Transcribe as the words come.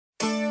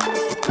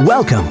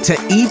Welcome to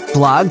Eat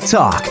Blog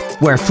Talk,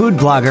 where food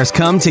bloggers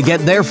come to get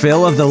their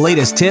fill of the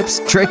latest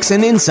tips, tricks,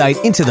 and insight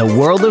into the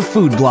world of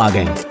food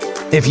blogging.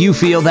 If you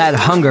feel that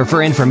hunger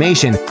for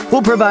information,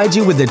 we'll provide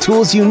you with the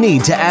tools you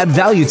need to add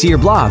value to your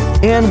blog,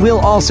 and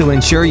we'll also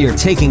ensure you're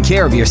taking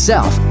care of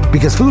yourself,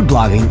 because food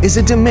blogging is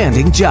a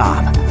demanding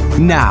job.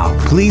 Now,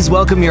 please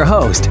welcome your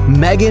host,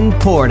 Megan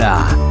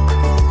Porta.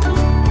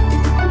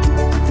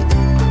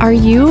 Are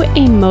you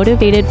a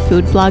motivated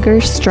food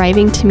blogger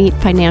striving to meet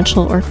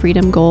financial or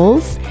freedom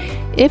goals?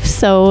 If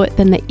so,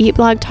 then the Eat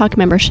Blog Talk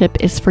membership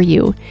is for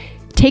you.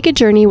 Take a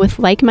journey with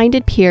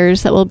like-minded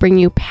peers that will bring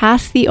you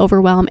past the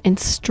overwhelm and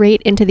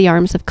straight into the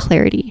arms of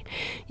clarity.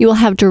 You will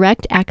have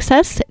direct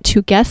access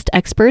to guest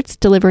experts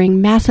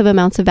delivering massive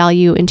amounts of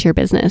value into your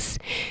business.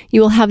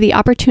 You will have the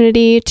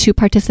opportunity to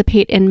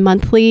participate in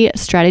monthly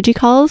strategy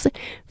calls,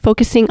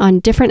 focusing on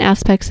different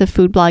aspects of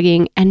food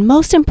blogging, and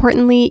most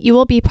importantly, you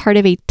will be part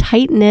of a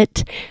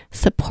tight-knit,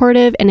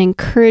 supportive, and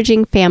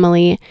encouraging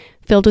family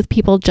filled with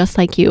people just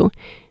like you.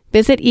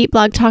 Visit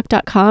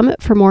eatblogtalk.com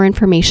for more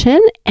information,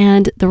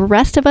 and the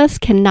rest of us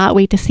cannot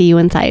wait to see you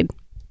inside.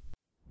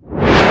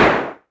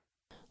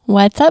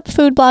 What's up,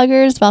 food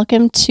bloggers?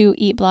 Welcome to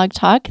Eat Blog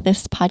Talk.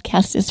 This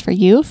podcast is for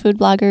you, food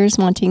bloggers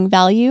wanting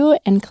value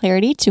and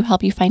clarity to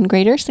help you find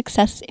greater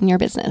success in your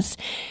business.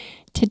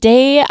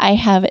 Today, I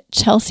have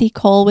Chelsea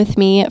Cole with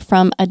me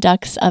from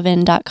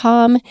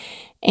aduxoven.com,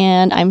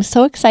 and I'm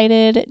so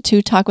excited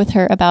to talk with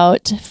her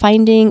about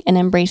finding and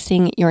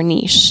embracing your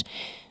niche.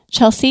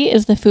 Chelsea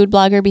is the food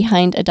blogger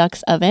behind A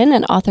Duck's Oven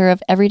and author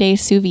of Everyday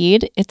Sous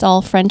Vide. It's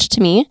all French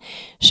to me.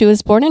 She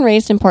was born and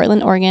raised in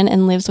Portland, Oregon,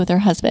 and lives with her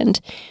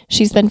husband.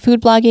 She's been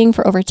food blogging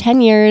for over 10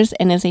 years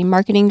and is a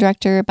marketing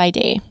director by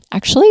day.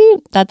 Actually,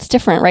 that's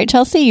different, right,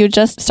 Chelsea? You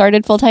just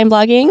started full-time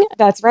blogging?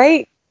 That's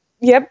right.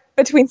 Yep.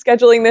 Between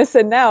scheduling this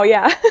and now,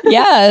 yeah.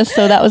 Yeah,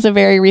 so that was a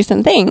very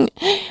recent thing.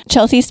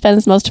 Chelsea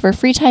spends most of her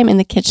free time in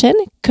the kitchen.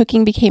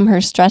 Cooking became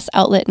her stress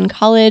outlet in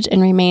college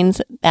and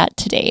remains that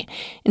today.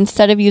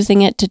 Instead of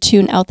using it to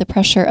tune out the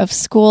pressure of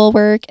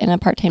schoolwork and a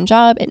part-time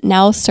job, it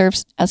now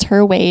serves as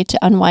her way to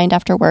unwind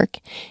after work,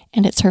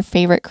 and it's her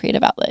favorite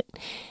creative outlet.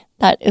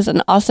 That is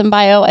an awesome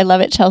bio. I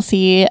love it,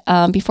 Chelsea.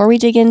 Before we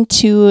dig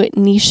into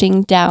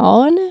niching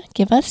down,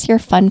 give us your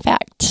fun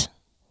fact.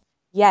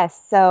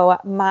 Yes. So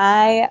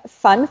my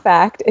fun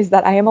fact is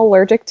that I am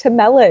allergic to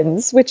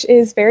melons, which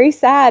is very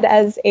sad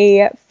as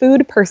a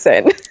food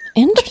person.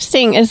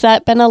 Interesting. Has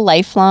that been a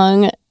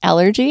lifelong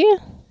allergy?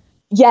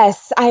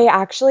 Yes, I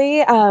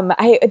actually,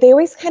 they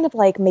always kind of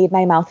like made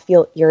my mouth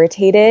feel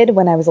irritated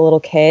when I was a little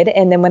kid.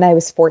 And then when I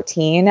was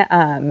 14,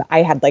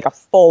 I had like a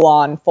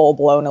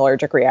full-blown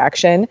allergic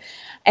reaction.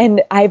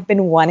 And I've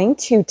been wanting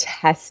to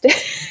test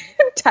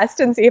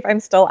and see if I'm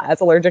still as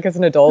allergic as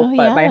an adult,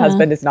 but my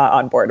husband is not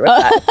on board with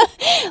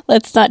that.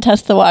 Let's not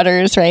test the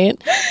waters,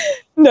 right?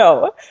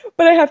 No,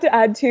 but I have to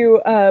add to,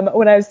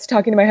 when I was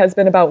talking to my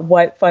husband about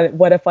what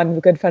a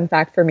good fun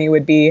fact for me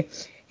would be,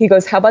 he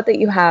goes, how about that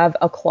you have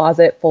a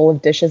closet full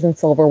of dishes and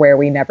silverware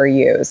we never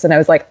use? And I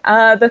was like,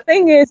 the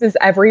thing is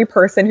every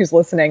person who's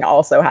listening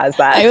also has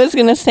that. I was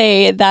going to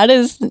say that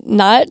is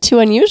not too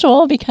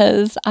unusual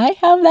because I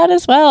have that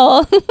as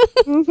well.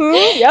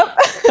 Mm-hmm, yep.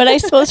 But I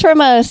suppose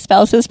from a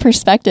spouse's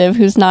perspective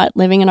who's not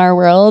living in our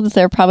worlds,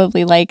 they're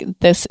probably like,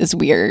 this is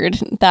weird.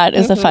 That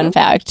is a fun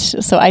fact.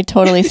 So I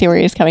totally see where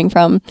he's coming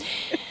from.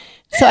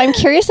 So I'm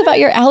curious about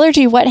your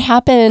allergy. What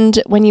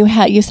happened when you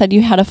said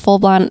you had a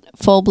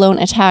full-blown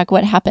attack?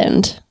 What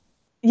happened?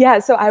 Yeah,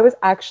 so I was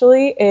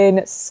actually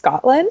in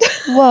Scotland.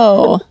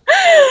 Whoa.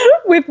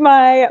 With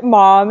my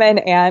mom and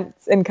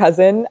aunts and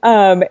cousin.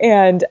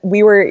 And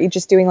we were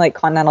just doing like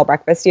continental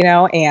breakfast,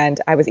 and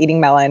I was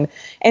eating melon.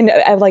 And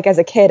as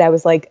a kid, I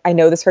was like, I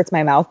know this hurts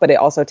my mouth, but it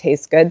also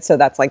tastes good. So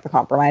that's like the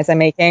compromise I'm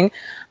making.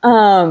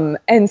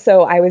 And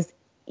so I was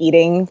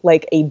eating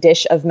like a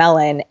dish of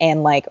melon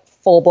and like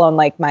full blown,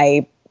 like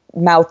my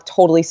mouth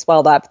totally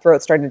swelled up,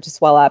 throat started to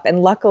swell up.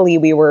 And luckily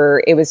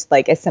it was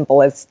like as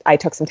simple as I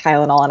took some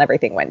Tylenol and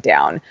everything went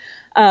down.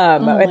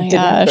 It didn't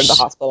go to the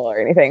hospital or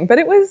anything, but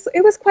it was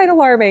quite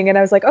alarming. And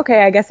I was like,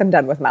 okay, I guess I'm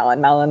done with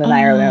melon. Melon and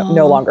I are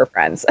no longer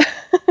friends.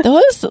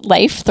 Those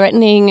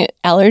life-threatening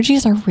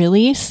allergies are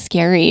really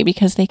scary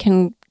because they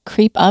can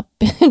creep up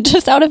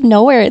just out of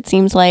nowhere, it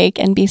seems like,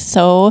 and be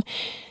so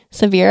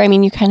severe. I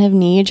mean, you kind of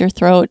need your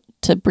throat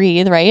to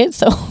breathe, right?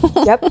 So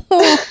Yep.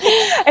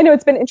 I know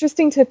it's been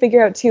interesting to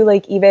figure out too,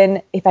 like even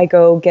if I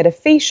go get a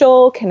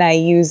facial, can I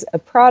use a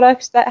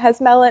product that has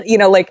melon,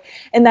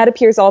 and that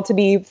appears all to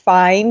be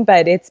fine,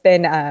 but it's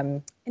been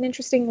an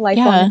interesting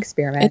lifelong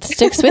experiment. It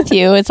sticks with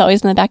you. It's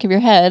always in the back of your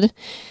head.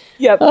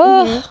 Yep.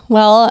 Oh,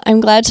 well, I'm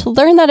glad to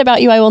learn that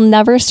about you. I will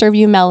never serve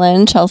you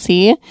melon,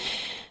 Chelsea.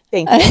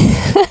 Thank you.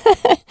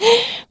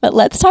 But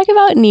let's talk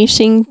about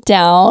niching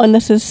down.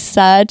 This is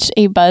such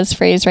a buzz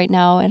phrase right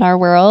now in our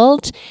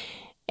world.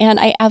 And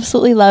I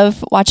absolutely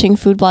love watching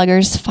food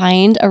bloggers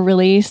find a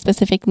really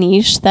specific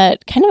niche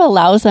that kind of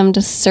allows them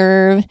to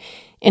serve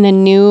in a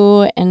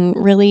new and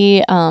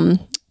really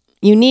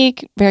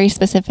unique, very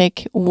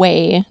specific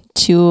way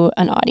to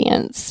an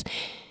audience.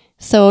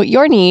 So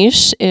your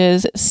niche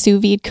is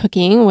sous vide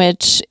cooking,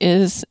 which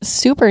is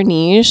super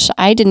niche.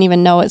 I didn't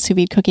even know what sous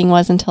vide cooking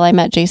was until I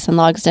met Jason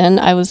Logsdon.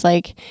 I was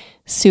like,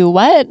 Sue,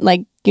 what?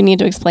 Like, you need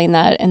to explain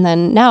that. And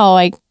then now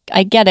I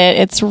get it.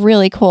 It's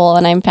really cool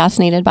and I'm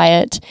fascinated by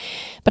it.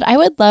 But I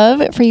would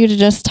love for you to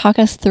just talk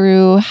us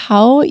through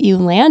how you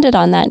landed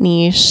on that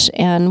niche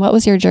and what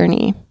was your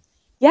journey?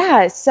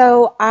 Yeah,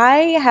 so I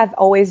have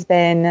always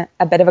been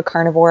a bit of a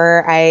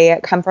carnivore. I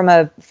come from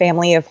a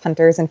family of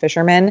hunters and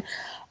fishermen.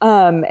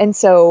 And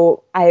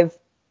so I've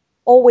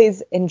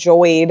always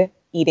enjoyed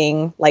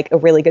eating like a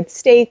really good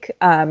steak,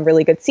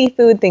 really good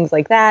seafood, things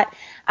like that.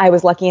 I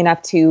was lucky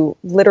enough to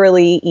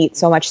literally eat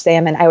so much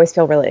salmon. I always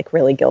feel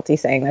really guilty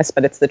saying this,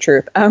 but it's the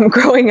truth.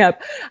 Growing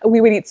up,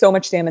 we would eat so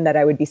much salmon that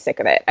I would be sick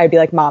of it. I'd be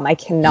like, Mom, I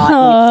cannot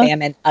eat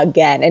salmon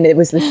again. And it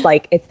was this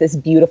it's this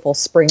beautiful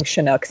spring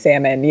Chinook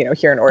salmon,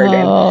 here in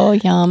Oregon. Oh,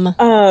 yum.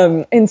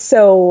 And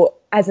so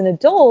as an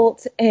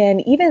adult,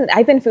 and even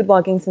I've been food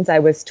blogging since I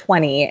was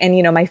 20.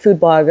 And, my food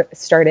blog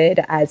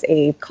started as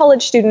a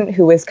college student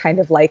who was kind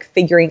of like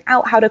figuring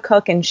out how to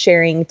cook and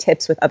sharing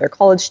tips with other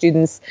college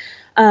students.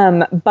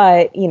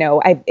 But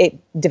it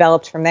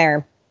developed from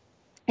there.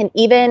 And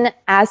even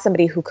as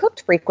somebody who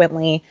cooked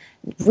frequently,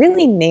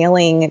 really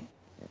nailing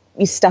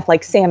stuff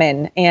like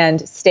salmon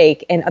and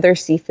steak and other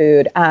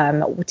seafood,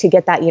 to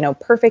get that,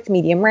 perfect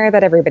medium rare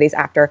that everybody's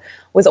after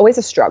was always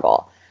a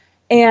struggle.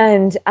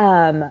 And,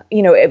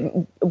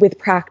 with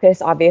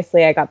practice,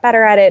 obviously I got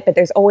better at it, but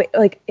there's always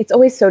it's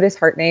always so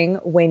disheartening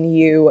when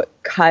you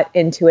cut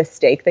into a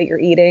steak that you're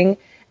eating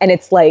and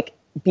it's like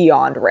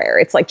beyond rare.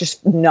 It's like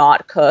just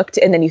not cooked.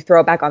 And then you throw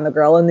it back on the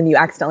grill and then you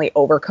accidentally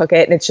overcook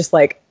it. And it's just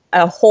like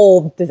a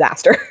whole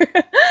disaster.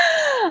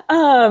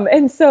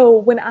 And so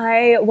when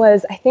I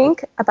was, I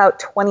think about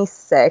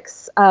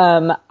 26,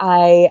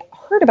 I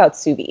heard about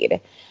sous vide.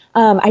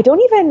 I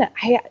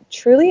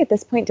truly at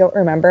this point don't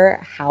remember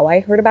how I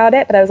heard about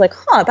it, but I was like,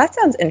 that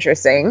sounds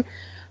interesting.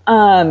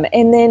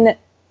 And then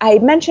I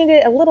mentioned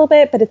it a little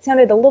bit, but it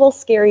sounded a little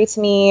scary to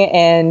me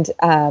and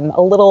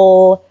a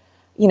little,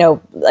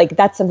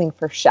 that's something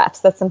for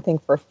chefs. That's something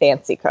for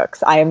fancy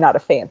cooks. I am not a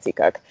fancy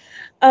cook.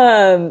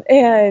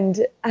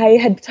 And I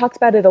had talked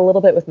about it a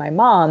little bit with my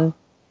mom.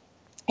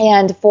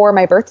 And for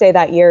my birthday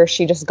that year,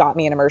 she just got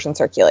me an immersion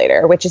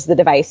circulator, which is the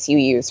device you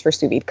use for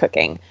sous vide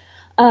cooking.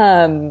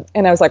 And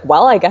I was like,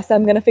 well, I guess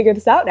I'm going to figure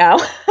this out now.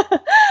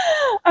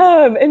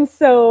 And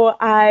so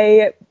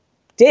I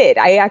did.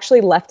 I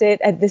actually left it.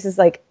 And this is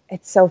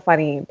it's so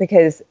funny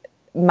because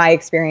my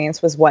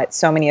experience was what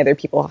so many other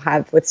people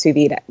have with sous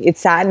vide. It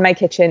sat in my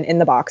kitchen in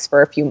the box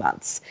for a few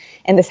months.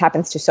 And this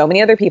happens to so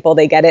many other people.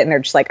 They get it and they're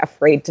just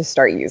afraid to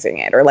start using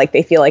it, or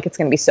they feel like it's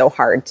going to be so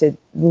hard to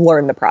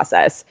learn the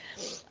process.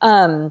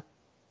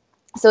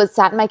 So it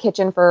sat in my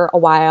kitchen for a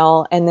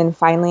while. And then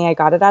finally I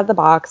got it out of the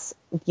box,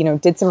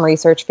 did some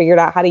research, figured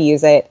out how to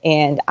use it.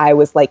 And I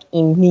was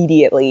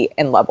immediately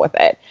in love with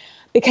it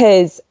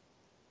because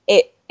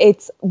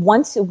it's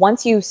once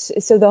you,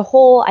 so the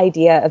whole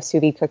idea of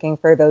sous vide cooking,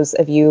 for those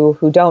of you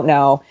who don't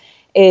know,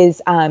 is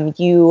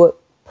you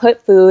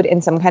put food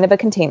in some kind of a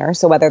container.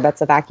 So whether that's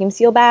a vacuum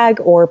seal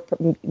bag or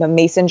a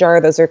mason jar,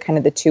 those are kind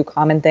of the two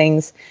common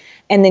things.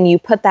 And then you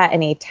put that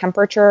in a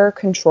temperature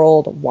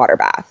controlled water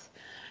bath.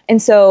 And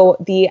so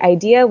the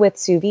idea with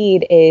sous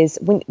vide is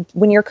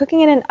when you're cooking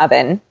in an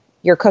oven,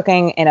 you're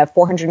cooking in a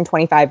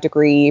 425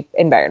 degree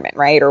environment,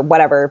 right? Or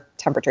whatever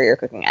temperature you're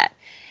cooking at.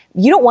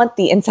 You don't want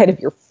the inside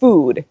of your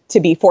food to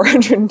be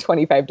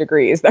 425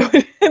 degrees. That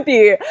would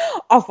be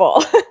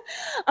awful.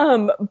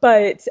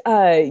 But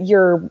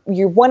you're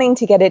wanting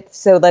to get it.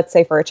 So let's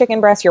say for a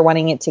chicken breast, you're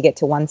wanting it to get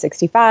to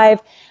 165.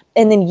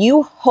 And then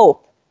you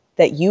hope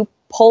that you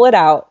pull it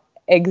out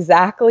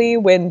exactly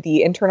when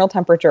the internal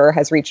temperature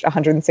has reached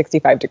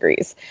 165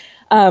 degrees,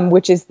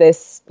 which is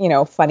this,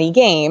 funny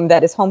game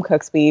that as home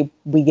cooks, we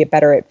get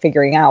better at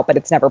figuring out, but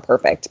it's never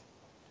perfect.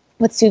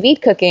 With sous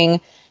vide cooking,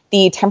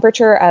 the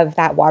temperature of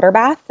that water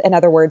bath, in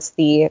other words,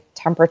 the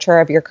temperature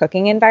of your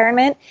cooking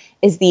environment,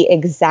 is the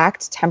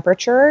exact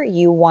temperature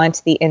you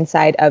want the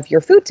inside of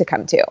your food to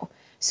come to.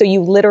 So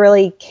you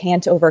literally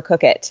can't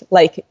overcook it.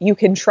 You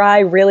can try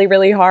really,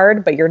 really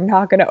hard, but you're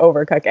not going to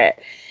overcook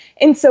it.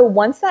 And so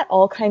once that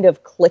all kind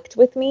of clicked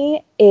with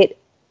me, it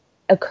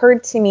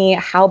occurred to me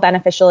how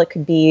beneficial it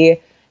could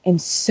be in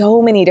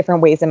so many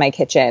different ways in my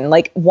kitchen.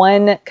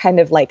 One kind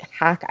of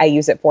hack I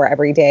use it for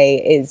every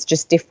day is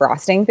just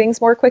defrosting things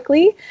more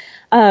quickly.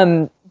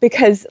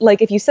 Because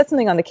if you set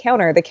something on the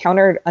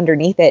counter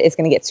underneath it is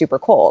going to get super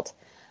cold.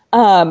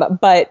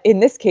 But in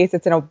this case,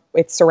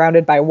 it's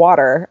surrounded by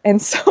water. And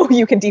so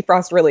you can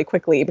defrost really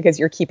quickly because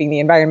you're keeping the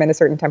environment a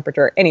certain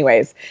temperature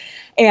anyways.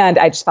 And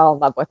I just fell in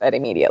love with it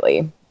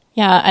immediately.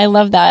 Yeah, I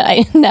love that.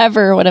 I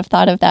never would have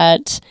thought of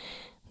that.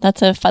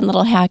 That's a fun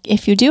little hack.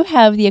 If you do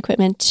have the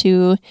equipment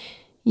to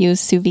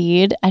use sous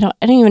vide. I don't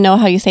even know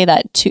how you say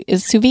that.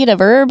 Is sous vide a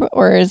verb,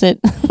 or is it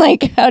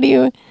like, how do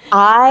you?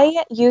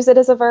 I use it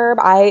as a verb.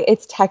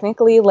 It's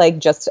technically like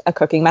just a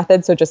cooking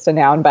method, so just a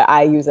noun, but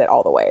I use it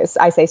all the ways.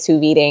 I say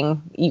sous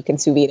videing, you can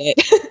sous vide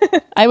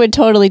it. I would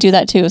totally do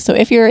that too. So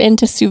if you're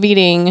into sous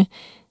videing,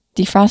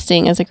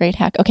 defrosting is a great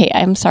hack. Okay,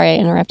 I'm sorry I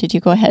interrupted you.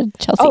 Go ahead,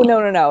 Chelsea. Oh,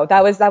 no.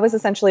 That was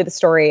essentially the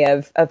story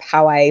of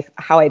how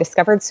I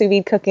discovered sous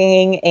vide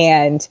cooking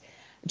and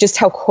just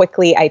how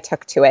quickly I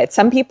took to it.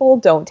 Some people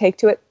don't take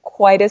to it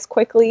quite as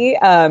quickly.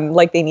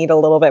 Like they need a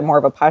little bit more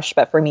of a push,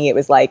 but for me it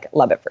was like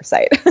love at first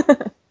sight.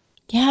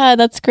 Yeah,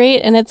 that's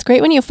great. And it's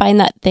great when you find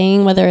that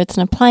thing, whether it's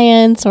an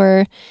appliance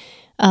or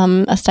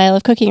a style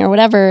of cooking or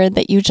whatever,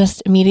 that you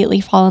just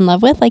immediately fall in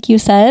love with, like you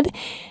said.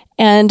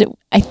 And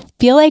I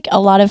feel like a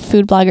lot of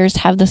food bloggers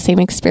have the same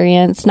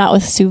experience, not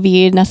with sous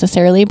vide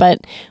necessarily, but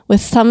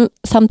with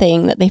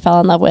something that they fell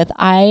in love with.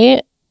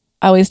 I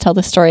always tell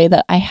the story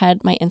that I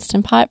had my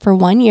Instant Pot for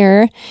 1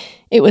 year.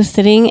 It was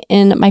sitting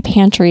in my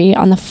pantry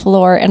on the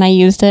floor, and I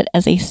used it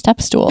as a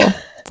step stool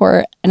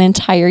for an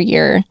entire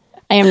year.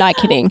 I am not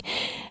kidding.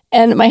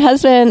 And my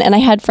husband and I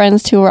had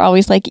friends who were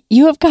always like,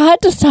 you have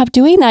got to stop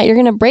doing that. You're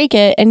going to break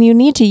it and you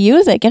need to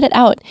use it. Get it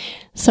out.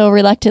 So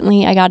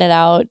reluctantly, I got it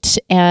out.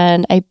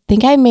 And I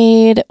think I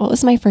made, what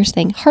was my first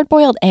thing?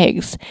 Hard-boiled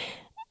eggs.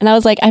 And I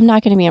was like, I'm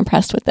not going to be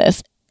impressed with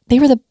this. They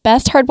were the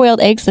best hard-boiled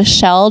eggs. The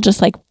shell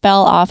just like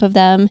fell off of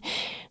them.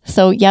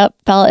 So yep,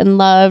 fell in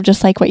love,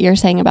 just like what you're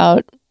saying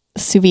about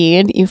sous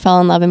vide. You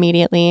fell in love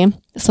immediately.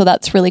 So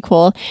that's really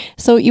cool.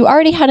 So you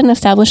already had an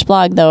established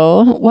blog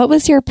though. What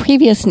was your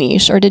previous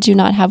niche, or did you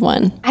not have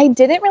one? I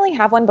didn't really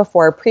have one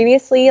before.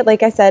 Previously,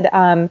 like I said,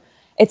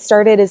 it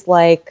started as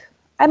like,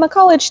 I'm a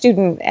college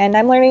student and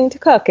I'm learning to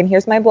cook and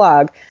here's my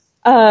blog.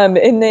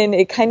 And then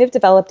it kind of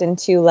developed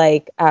into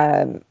like,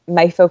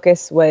 my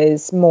focus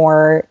was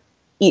more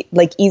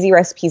like easy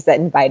recipes that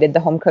invited the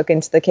home cook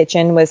into the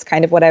kitchen was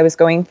kind of what I was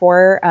going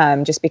for.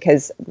 Just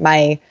because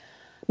my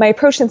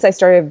approach since I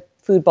started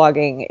food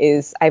blogging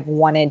is I've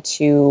wanted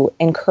to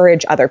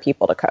encourage other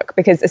people to cook,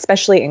 because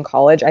especially in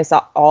college, I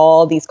saw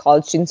all these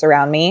college students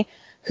around me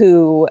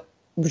who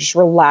just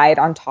relied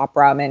on top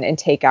ramen and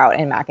takeout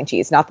and mac and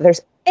cheese. Not that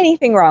there's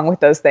anything wrong with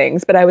those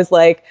things, but I was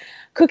like,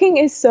 cooking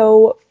is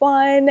so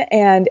fun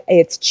and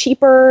it's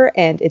cheaper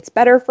and it's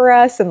better for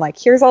us. And like,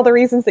 here's all the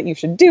reasons that you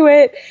should do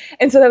it.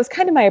 And so that was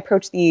kind of my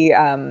approach the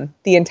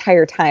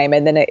entire time.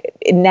 And then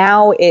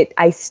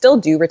I still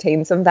do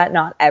retain some of that.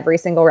 Not every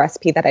single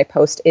recipe that I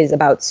post is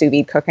about sous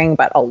vide cooking,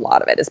 but a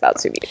lot of it is about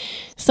sous vide.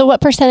 So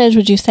what percentage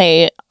would you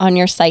say on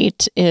your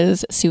site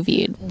is sous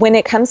vide? When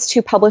it comes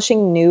to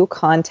publishing new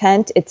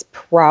content, it's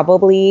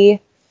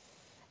probably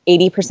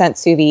 80%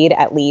 sous vide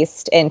at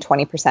least and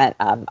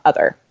 20%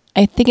 other.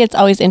 I think it's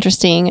always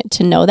interesting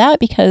to know that,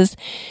 because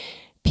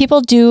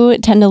people do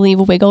tend to leave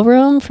wiggle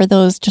room for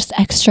those just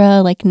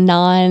extra like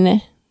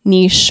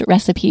non-niche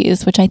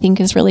recipes, which I think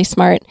is really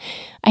smart.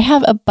 I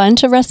have a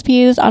bunch of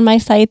recipes on my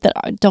site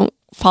that don't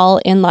fall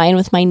in line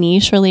with my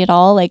niche really at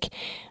all. Like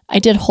I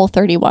did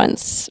Whole30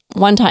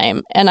 one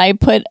time, and I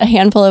put a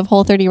handful of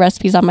Whole30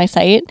 recipes on my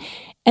site,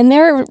 and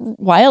they're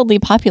wildly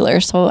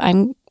popular. So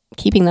I'm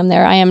keeping them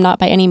there. I am not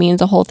by any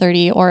means a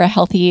Whole30 or a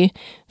healthy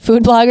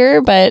food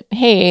blogger, but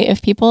hey,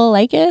 if people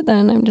like it,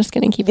 then I'm just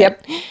going to keep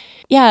it.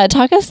 Yeah.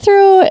 Talk us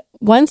through,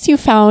 once you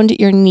found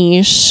your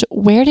niche,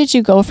 where did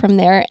you go from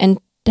there, and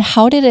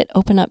how did it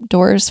open up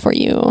doors for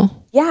you?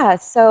 Yeah.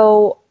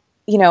 So,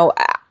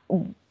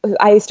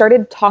 I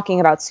started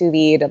talking about sous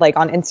vide like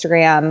on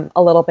Instagram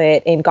a little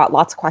bit and got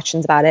lots of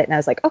questions about it. And I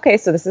was like, okay,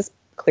 so this is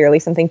clearly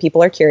something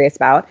people are curious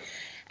about.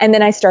 And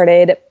then I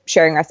started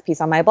sharing recipes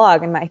on my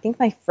blog. And I think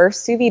my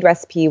first sous vide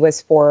recipe was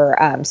for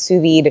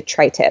sous vide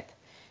tri-tip,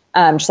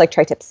 just like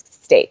tri-tip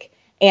steak.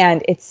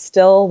 And it's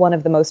still one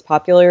of the most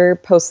popular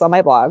posts on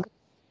my blog.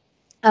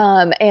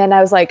 And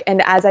I was like,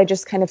 and as I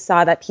just kind of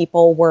saw that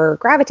people were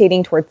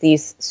gravitating towards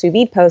these sous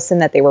vide posts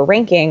and that they were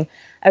ranking,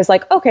 I was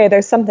like, okay,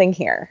 there's something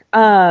here.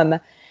 And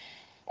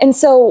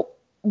so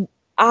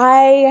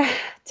I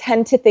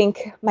tend to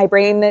think my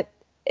brain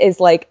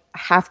is like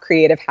half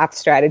creative, half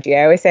strategy.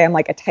 I always say I'm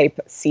like a type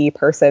C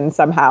person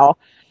somehow.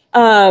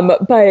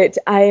 But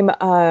I'm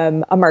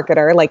a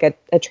marketer, like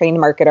a trained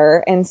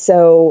marketer. And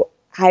so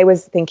I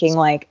was thinking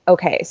like,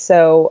 okay,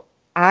 so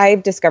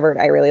I've discovered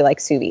I really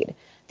like sous vide.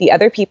 The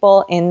other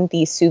people in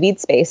the sous vide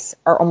space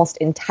are almost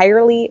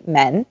entirely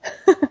men.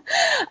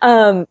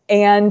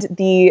 And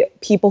the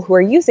people who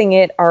are using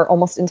it are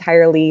almost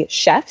entirely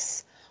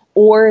chefs,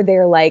 or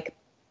they're like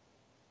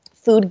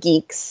food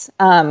geeks,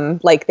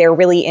 like they're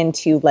really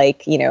into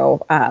like,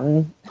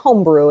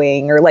 home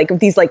brewing or like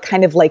these like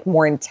kind of like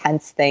more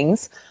intense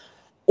things,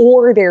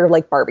 or they're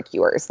like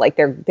barbecuers, like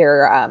they're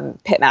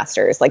pit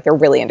masters, like they're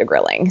really into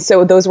grilling.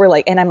 So those were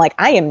like, and I'm like,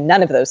 I am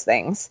none of those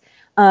things.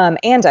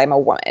 And I'm a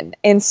woman.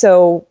 And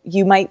so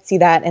you might see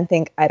that and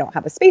think, I don't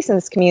have a space in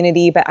this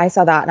community, but I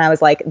saw that and I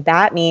was like,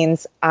 that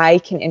means I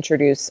can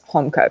introduce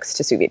home cooks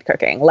to sous vide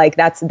cooking. Like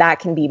that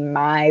can be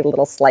my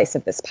little slice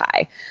of this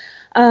pie.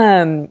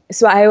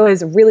 So I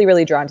was really,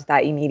 really drawn to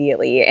that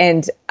immediately.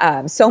 And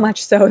so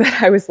much so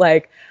that I was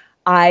like,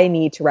 I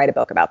need to write a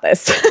book about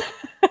this.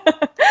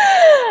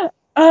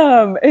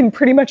 And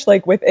pretty much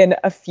like within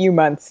a few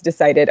months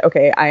decided,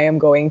 okay, I am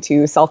going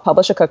to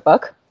self-publish a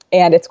cookbook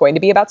and it's going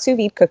to be about sous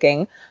vide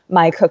cooking.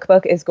 My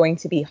cookbook is going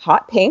to be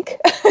hot pink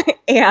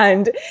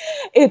and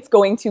it's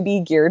going to be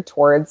geared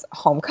towards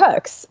home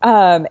cooks.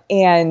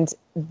 And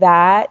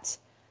that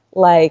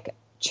like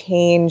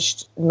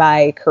changed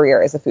my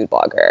career as a food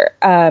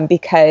blogger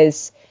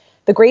because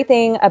the great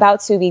thing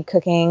about sous vide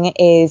cooking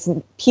is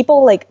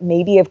people like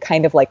maybe have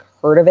kind of like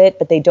heard of it,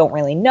 but they don't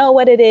really know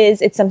what it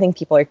is. It's something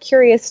people are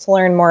curious to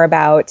learn more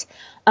about.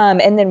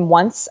 And then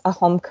once a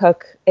home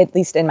cook, at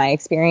least in my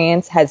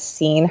experience, has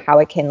seen how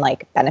it can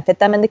like benefit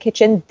them in the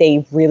kitchen,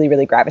 they really,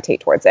 really gravitate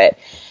towards it.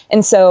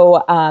 And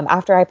so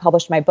after I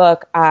published my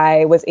book,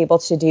 I was able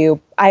to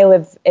I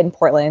live in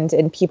Portland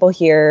and people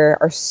here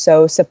are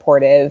so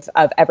supportive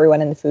of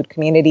everyone in the food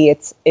community.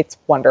 It's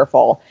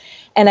wonderful.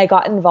 And I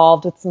got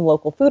involved with some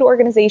local food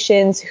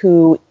organizations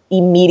who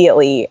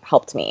immediately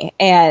helped me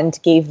and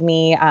gave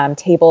me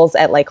tables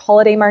at like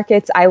holiday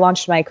markets. I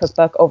launched my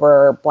cookbook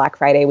over Black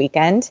Friday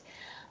weekend.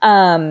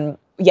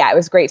 It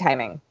was great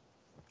timing.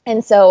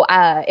 And so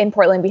in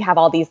Portland, we have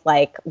all these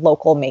like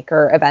local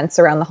maker events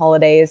around the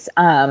holidays.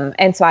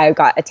 And so I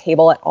got a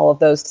table at all of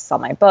those to sell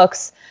my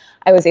books.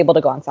 I was able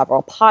to go on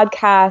several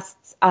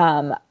podcasts.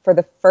 For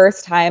the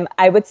first time,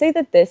 I would say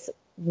that this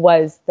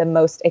was the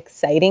most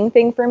exciting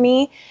thing for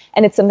me.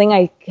 And it's something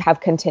I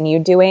have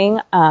continued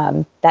doing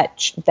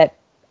that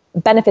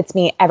benefits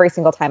me every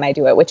single time I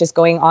do it, which is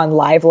going on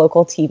live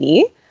local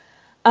TV.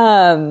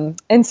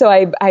 And so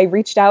I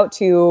reached out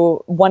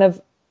to one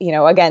of,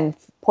 again,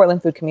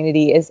 Portland food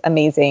community is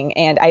amazing.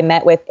 And I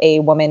met with a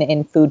woman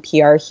in food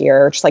PR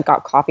here, just like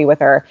got coffee with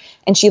her.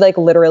 And she like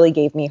literally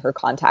gave me her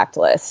contact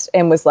list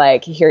and was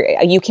like, here,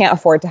 you can't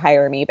afford to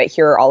hire me, but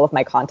here are all of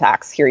my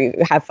contacts. Here, you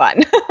have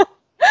fun.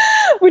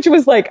 Which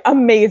was like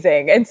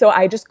amazing. And so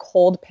I just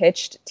cold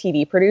pitched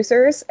TV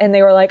producers and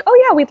they were like,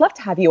 oh yeah, we'd love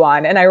to have you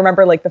on. And I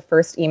remember like the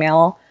first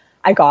email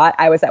I got,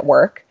 I was at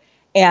work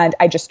and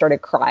I just started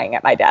crying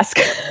at my desk.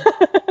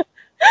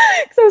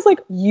 Because I was like,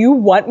 you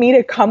want me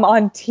to come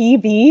on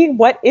TV?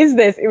 What is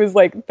this? It was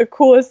like the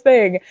coolest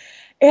thing.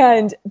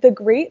 And the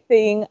great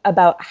thing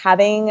about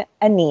having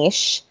a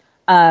niche,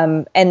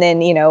 and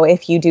then,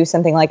 if you do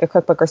something like a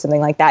cookbook or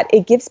something like that,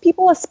 it gives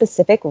people a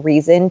specific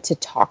reason to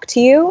talk to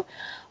you.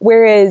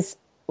 Whereas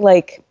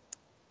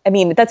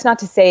that's not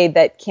to say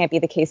that can't be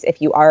the case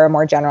if you are a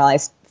more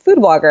generalized food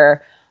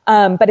blogger.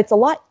 But it's a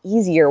lot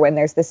easier when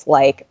there's this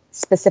like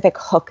specific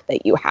hook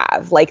that you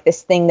have, like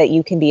this thing that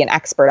you can be an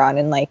expert on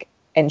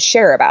and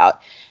share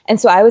about. And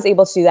so I was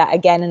able to do that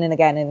again and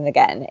again and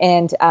again.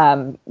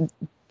 And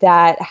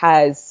that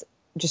has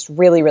just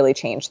really, really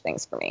changed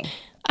things for me.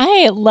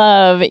 I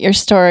love your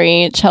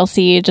story,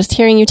 Chelsea. Just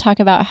hearing you talk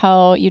about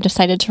how you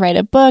decided to write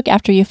a book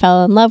after you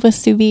fell in love with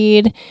sous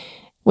vide,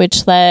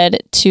 which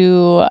led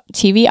to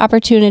TV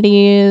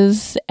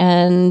opportunities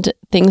and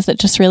things that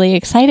just really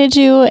excited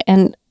you,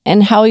 and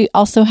how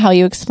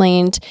you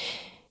explained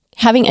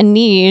having a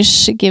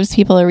niche gives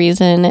people a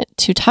reason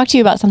to talk to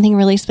you about something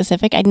really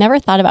specific. I'd never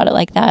thought about it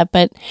like that,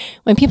 but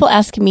when people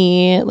ask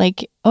me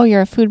like, oh,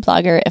 you're a food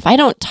blogger, if I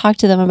don't talk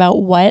to them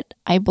about what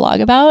I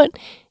blog about,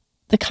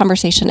 the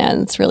conversation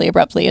ends really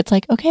abruptly. It's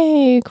like,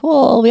 okay,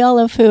 cool, we all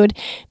love food.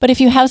 But if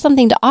you have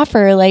something to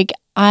offer, like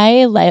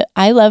I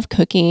love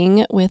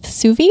cooking with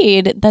sous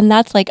vide, then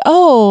that's like,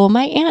 oh,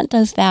 my aunt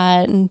does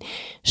that and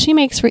she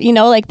makes,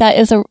 like that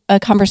is a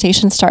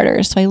conversation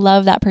starter. So I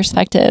love that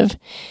perspective.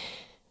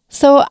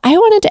 So I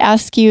wanted to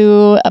ask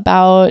you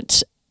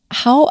about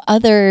how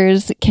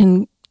others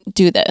can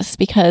do this,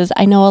 because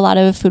I know a lot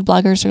of food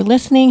bloggers are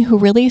listening who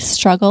really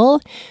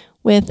struggle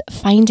with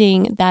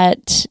finding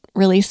that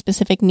really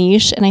specific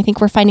niche. And I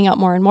think we're finding out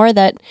more and more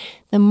that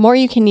the more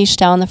you can niche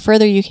down, the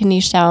further you can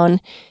niche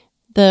down,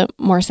 the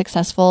more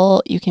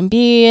successful you can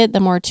be, the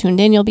more tuned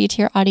in you'll be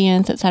to your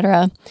audience,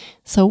 etc.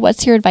 So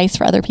what's your advice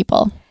for other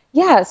people?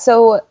 Yeah.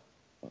 So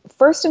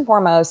first and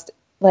foremost,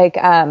 like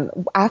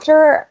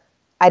after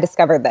I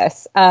discovered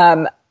this,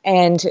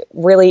 and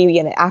really,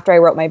 after I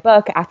wrote my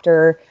book,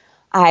 after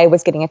I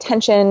was getting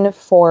attention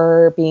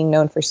for being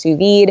known for sous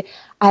vide,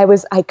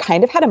 I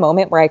kind of had a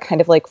moment where I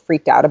kind of like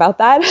freaked out about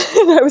that.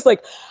 And I was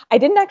like, I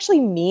didn't actually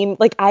mean,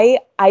 like, I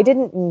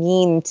didn't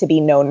mean to be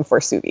known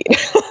for sous vide.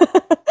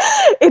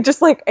 It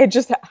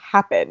just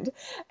happened.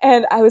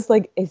 And I was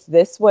like, is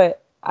this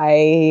what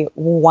I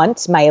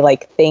want my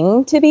like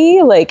thing to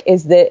be? Like,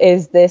 is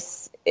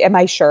this, am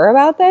I sure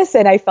about this?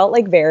 And I felt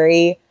like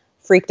very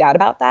freaked out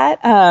about that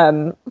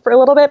for a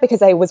little bit,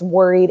 because I was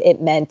worried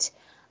it meant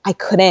I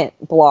couldn't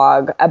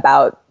blog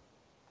about,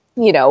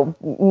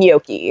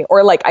 gnocchi,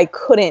 or like I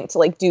couldn't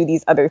like do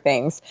these other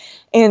things.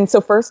 And so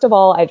first of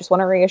all, I just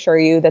want to reassure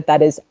you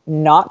that is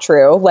not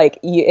true. Like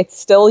it's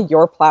still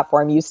your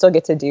platform. You still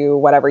get to do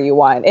whatever you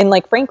want. And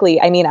like, frankly,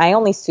 I mean, I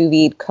only sous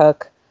vide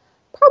cook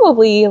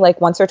probably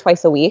like once or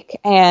twice a week.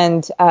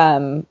 And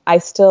I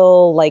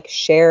still like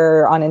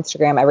share on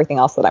Instagram everything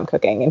else that I'm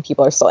cooking, and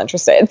people are still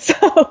interested.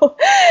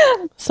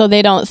 So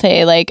they don't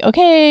say like,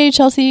 okay,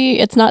 Chelsea,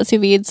 it's not sous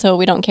vide, so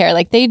we don't care.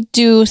 Like they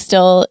do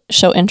still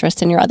show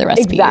interest in your other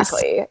recipes.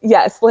 Exactly.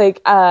 Yes.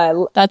 Like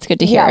that's good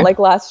to hear. Yeah. Like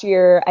last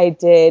year I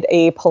did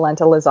a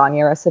polenta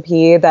lasagna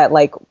recipe that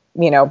like,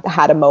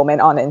 had a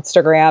moment on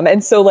Instagram.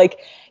 And so like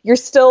you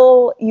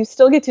still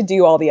get to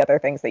do all the other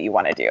things that you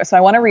want to do. So I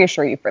want to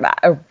reassure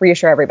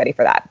everybody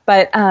for that.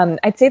 But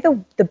I'd say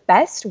the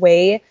best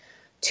way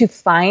to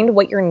find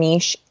what your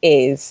niche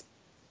is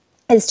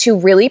to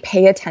really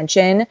pay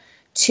attention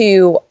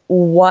to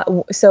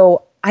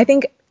so I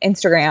think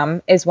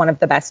Instagram is one of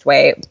the best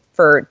way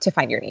to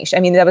find your niche. I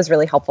mean, that was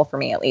really helpful for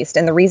me at least.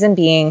 And the reason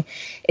being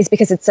is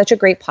because it's such a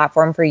great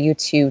platform for you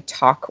to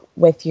talk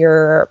with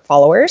your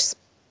followers.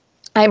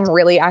 I'm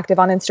really active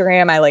on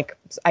Instagram.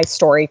 I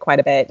story quite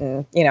a bit,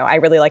 and, I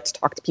really like to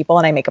talk to people,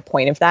 and I make a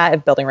point of that,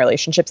 of building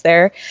relationships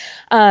there.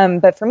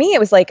 But for me, it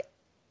was like,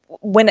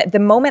 the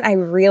moment I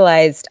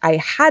realized I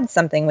had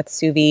something with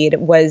sous vide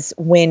was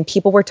when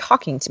people were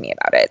talking to me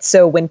about it.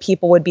 So when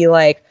people would be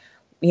like,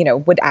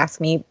 would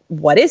ask me,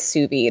 what is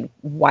sous vide?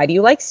 Why do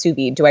you like sous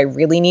vide? Do I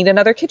really need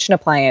another kitchen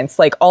appliance?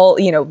 Like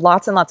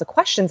lots and lots of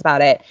questions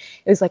about it.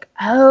 It was like,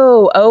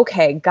 oh,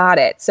 okay, got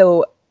it.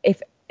 So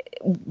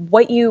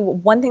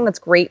one thing that's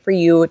great for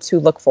you to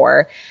look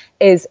for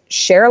is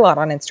share a lot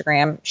on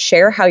Instagram,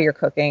 share how you're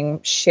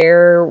cooking,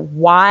 share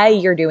why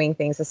you're doing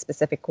things a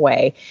specific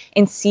way,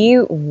 and see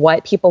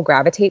what people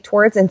gravitate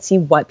towards and see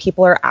what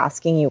people are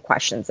asking you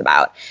questions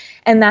about.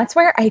 And that's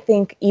where I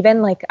think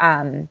even like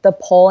the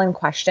poll and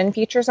question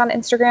features on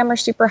Instagram are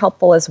super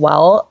helpful as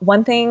well.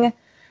 One thing,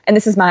 and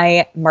this is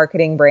my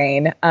marketing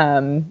brain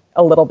a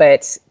little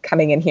bit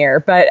coming in here,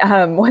 but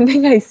one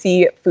thing I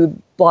see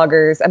food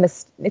bloggers,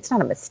 it's not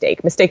a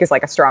mistake. Mistake is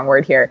like a strong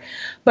word here,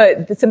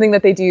 but it's something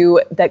that they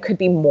do that could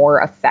be more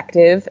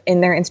effective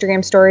in their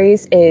Instagram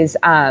stories is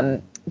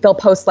they'll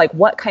post like,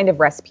 what kind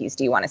of recipes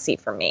do you want to see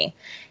from me?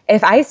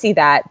 If I see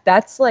that,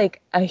 that's like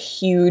a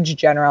huge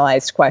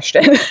generalized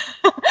question.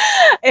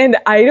 And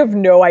I have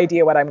no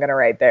idea what I'm going to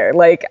write there.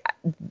 Like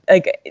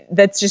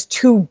that's just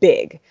too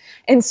big.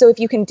 And so if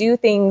you can do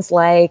things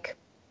like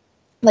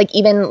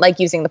even like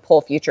using the poll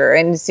feature,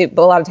 and so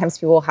a lot of times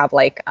people will have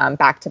like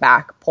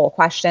back-to-back poll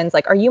questions.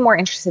 Like, are you more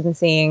interested in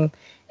seeing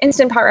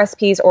Instant Pot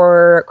recipes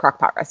or crock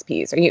pot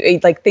recipes? Are you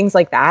like things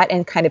like that,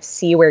 and kind of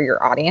see where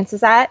your audience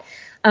is at?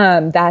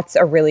 That's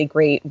a really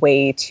great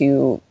way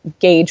to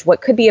gauge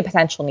what could be a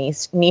potential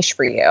niche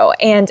for you.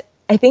 And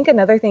I think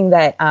another thing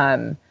that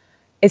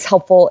is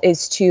helpful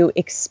is to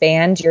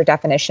expand your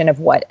definition of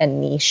what a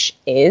niche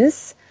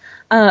is.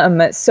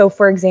 So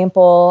for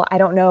example, I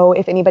don't know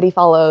if anybody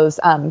follows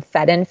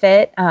Fed and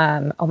Fit.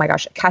 Oh my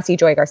gosh, Cassie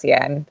Joy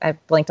Garcia. I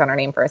blinked on her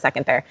name for a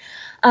second there.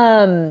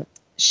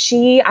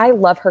 I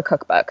love her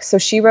cookbook. So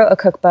she wrote a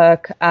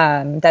cookbook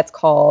that's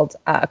called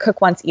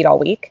Cook Once, Eat All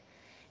Week.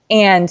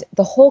 And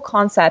the whole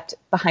concept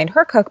behind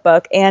her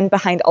cookbook and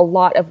behind a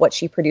lot of what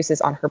she produces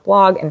on her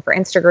blog and for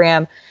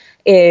Instagram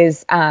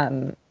is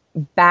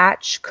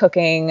batch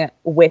cooking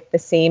with the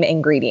same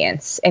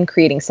ingredients and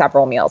creating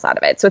several meals out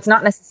of it. So it's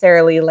not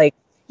necessarily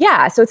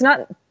so it's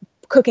not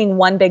cooking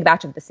one big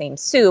batch of the same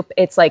soup.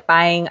 It's like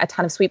buying a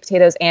ton of sweet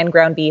potatoes and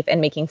ground beef and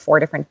making 4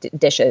 different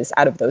dishes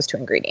out of those 2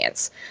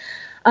 ingredients.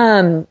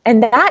 And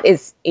that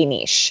is a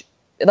niche,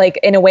 like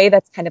in a way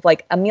that's kind of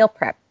like a meal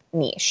prep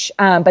niche.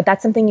 But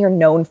that's something you're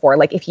known for.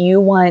 Like if you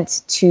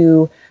want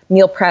to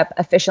meal prep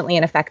efficiently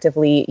and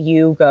effectively,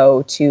 you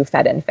go to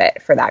Fed and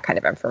Fit for that kind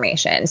of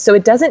information. So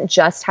it doesn't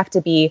just have to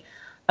be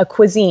a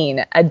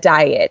cuisine, a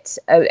diet,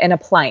 an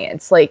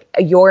appliance. Like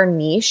your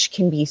niche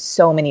can be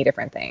so many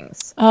different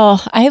things.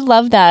 Oh, I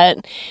love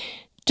that.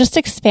 Just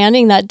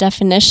expanding that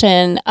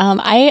definition.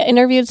 I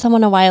interviewed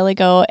someone a while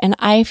ago, and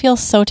I feel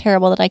so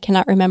terrible that I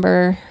cannot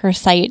remember her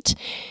site,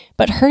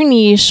 but her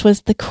niche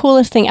was the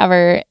coolest thing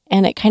ever.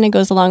 And it kind of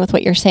goes along with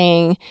what you're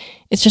saying.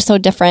 It's just so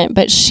different,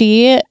 but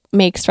she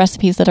makes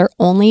recipes that are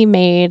only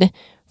made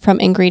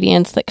from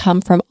ingredients that come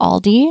from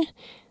Aldi,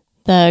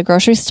 the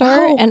grocery store.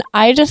 Oh. And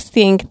I just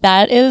think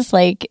that is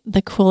like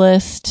the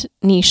coolest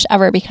niche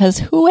ever, because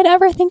who would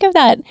ever think of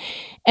that?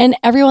 And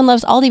everyone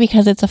loves Aldi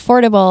because it's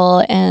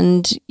affordable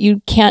and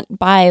you can't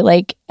buy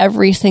like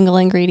every single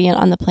ingredient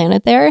on the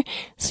planet there.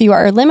 So you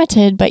are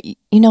limited, but you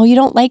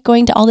don't like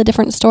going to all the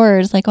different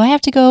stores. Like, I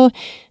have to go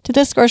to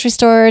this grocery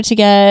store to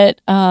get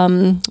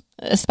a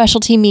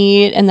specialty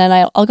meat, and then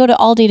I'll go to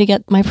Aldi to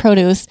get my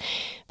produce.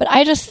 But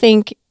I just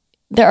think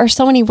there are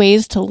so many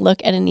ways to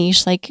look at a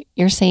niche, like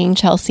you're saying,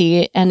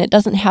 Chelsea, and it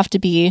doesn't have to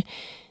be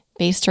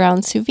based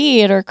around sous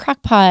vide or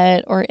crock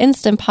pot or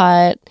Instant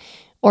Pot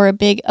or a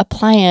big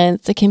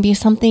appliance. It can be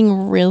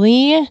something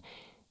really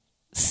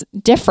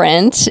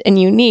different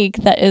and unique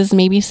that is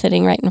maybe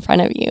sitting right in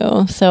front of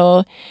you.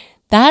 So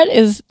that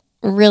is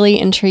really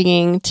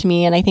intriguing to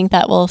me, and I think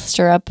that will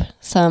stir up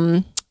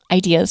some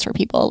ideas for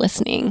people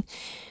listening.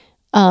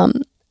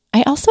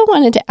 I also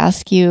wanted to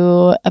ask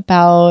you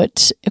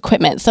about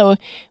equipment. So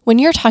when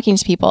you're talking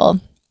to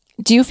people,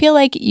 do you feel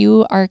like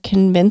you are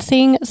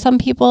convincing some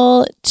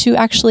people to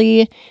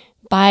actually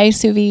buy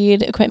sous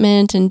vide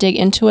equipment and dig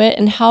into it?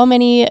 And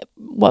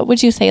what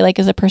would you say like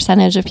is a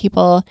percentage of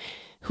people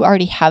who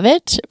already have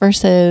it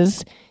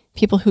versus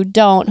people who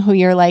don't, who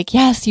you're like,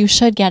 yes, you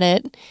should get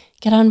it,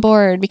 get on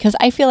board? Because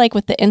I feel like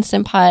with the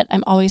Instant Pot,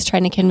 I'm always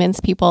trying to convince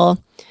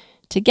people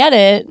to get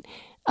it.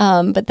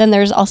 But then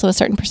there's also a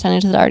certain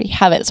percentage that already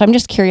have it. So I'm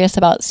just curious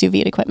about sous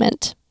vide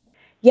equipment.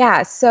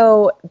 Yeah,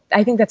 so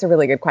I think that's a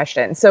really good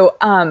question. So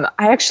I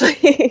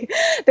actually,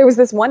 there was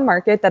this one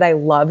market that I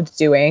loved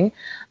doing.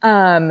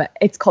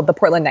 It's called the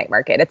Portland Night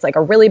Market. It's like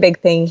a really big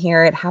thing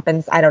here. It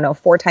happens,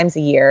 4 times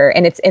a year.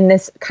 And it's in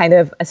this kind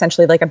of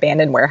essentially like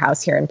abandoned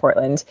warehouse here in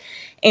Portland.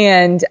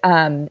 And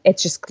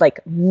it's just like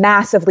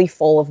massively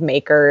full of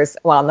makers.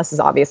 Well, and this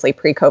is obviously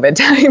pre-COVID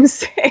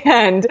times,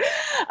 and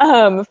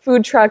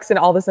food trucks and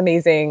all this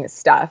amazing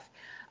stuff.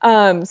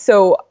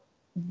 So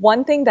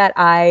one thing that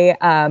I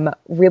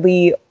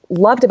really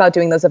loved about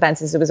doing those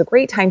events is it was a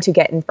great time to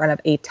get in front of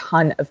a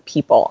ton of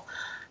people.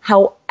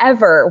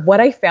 However,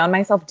 what I found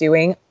myself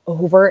doing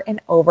over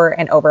and over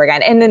and over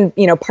again, and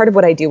then, part of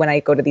what I do when I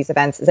go to these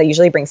events is I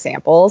usually bring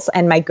samples,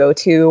 and my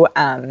go-to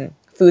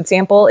food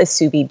sample is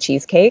sous vide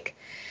cheesecake.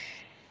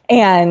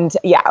 And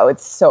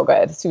it's so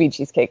good. Sous vide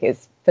cheesecake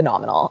is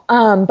phenomenal.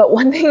 But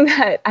one thing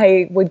that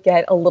I would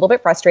get a little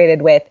bit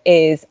frustrated with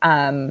is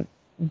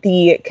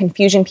the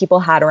confusion people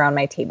had around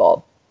my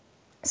table.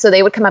 So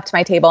they would come up to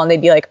my table and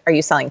they'd be like, "Are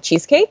you selling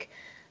cheesecake?"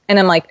 And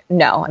I'm like,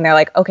 "No." And they're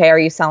like, "Okay, are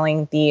you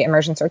selling the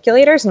immersion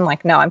circulators?" And I'm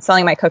like, "No, I'm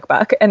selling my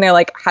cookbook." And they're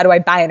like, "How do I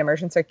buy an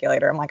immersion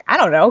circulator?" I'm like, "I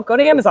don't know. Go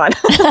to Amazon."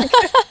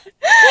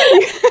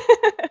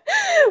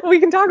 We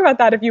can talk about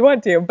that if you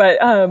want to. But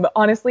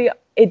honestly,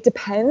 it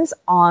depends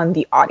on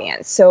the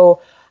audience.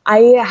 So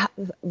I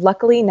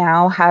luckily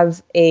now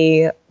have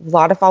a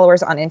lot of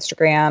followers on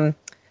Instagram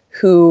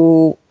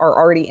who are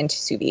already into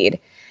sous vide.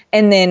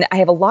 And then I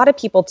have a lot of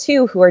people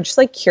too who are just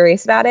like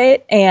curious about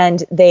it,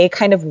 and they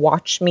kind of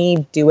watch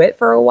me do it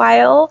for a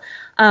while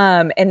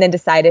and then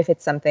decide if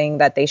it's something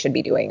that they should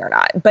be doing or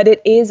not. But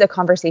it is a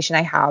conversation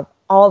I have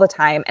all the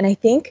time. And I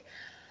think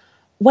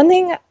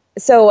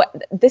so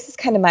this is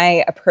kind of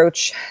my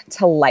approach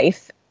to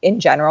life in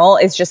general,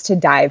 is just to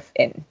dive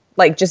in.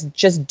 Like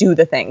just do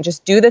the thing.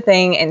 Just do the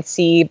thing and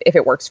see if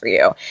it works for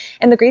you.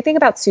 And the great thing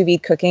about sous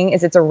vide cooking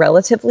is it's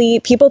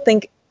people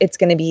think it's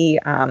going to be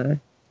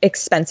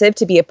expensive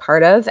to be a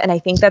part of. And I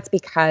think that's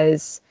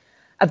because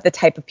of the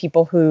type of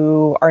people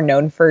who are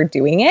known for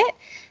doing it.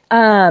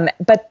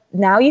 But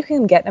now you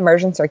can get an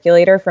immersion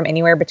circulator from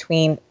anywhere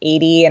between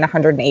 $80 and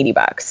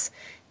 $180.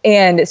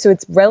 And so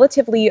it's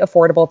relatively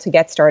affordable to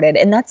get started.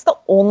 And that's the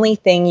only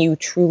thing you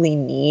truly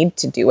need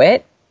to do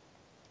it.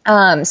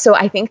 So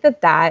I think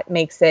that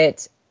makes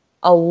it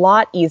a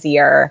lot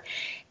easier.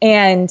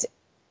 And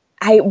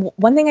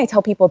one thing I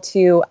tell people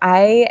too,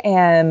 I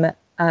am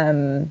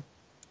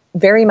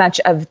very much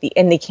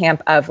in the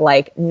camp of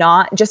like,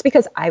 not just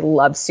because I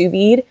love sous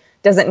vide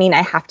doesn't mean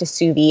I have to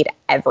sous vide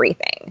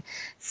everything.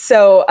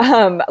 So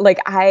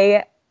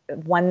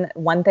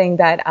one thing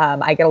that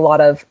I get a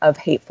lot of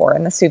hate for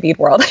in the sous vide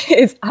world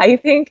is I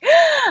think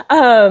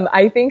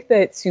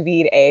that sous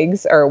vide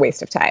eggs are a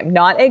waste of time.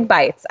 Not egg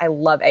bites. I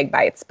love egg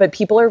bites, but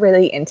people are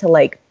really into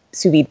like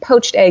sous vide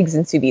poached eggs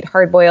and sous vide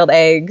hard boiled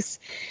eggs.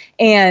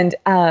 And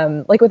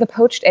like with a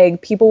poached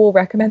egg, people will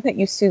recommend that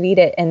you sous vide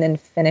it and then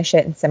finish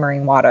it in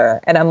simmering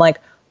water. And I'm like,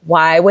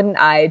 why wouldn't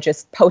I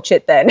just poach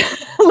it then?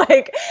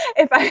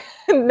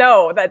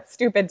 No, that's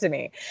stupid to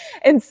me.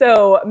 And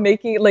so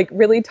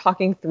really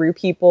talking through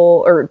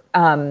people, or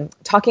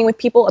talking with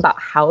people about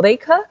how they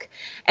cook,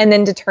 and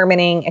then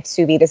determining if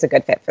sous vide is a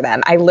good fit for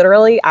them. I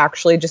literally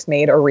actually just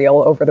made a reel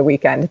over the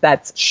weekend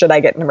that's, should I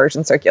get an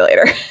immersion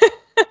circulator?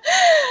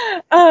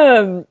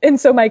 And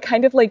so my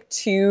kind of like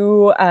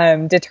two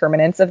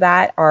determinants of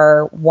that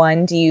are,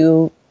 one, do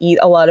you eat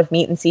a lot of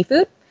meat and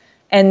seafood?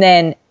 And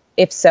then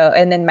if so,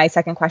 and then my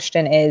second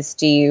question is,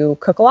 do you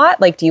cook a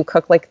lot? Like, do you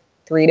cook like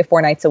 3 to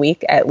 4 nights a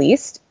week at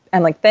least?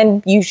 And like,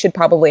 then you should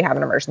probably have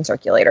an immersion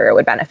circulator. It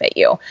would benefit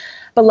you.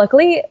 But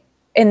luckily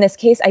in this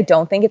case, I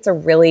don't think it's a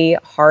really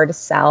hard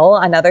sell.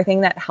 Another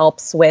thing that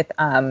helps with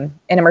an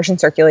immersion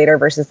circulator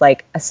versus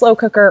like a slow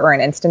cooker or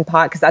an Instant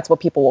Pot, because that's what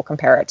people will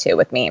compare it to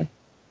with me,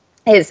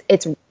 is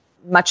it's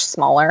much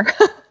smaller.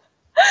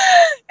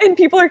 And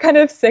people are kind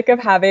of sick of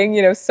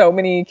having, so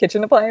many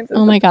kitchen appliances.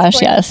 Oh my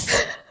gosh,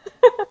 yes.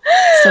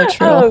 So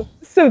true.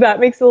 So that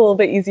makes it a little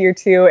bit easier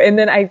too. And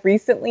then I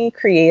recently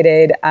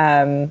created,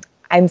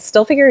 I'm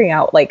still figuring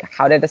out like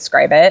how to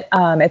describe it.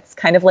 It's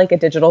kind of like a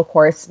digital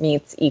course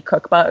meets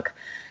e-cookbook,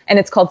 and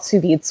it's called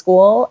Sous Vide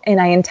School.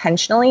 And I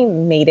intentionally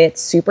made it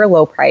super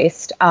low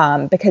priced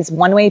because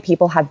one way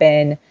people have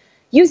been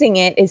using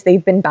it is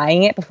they've been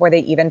buying it before they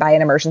even buy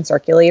an immersion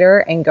circulator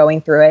and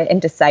going through it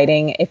and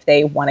deciding if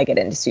they want to get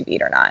into sous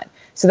vide or not.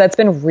 So that's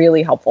been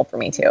really helpful for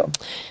me too.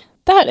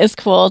 That is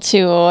cool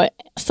too.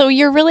 So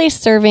you're really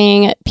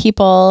serving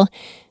people,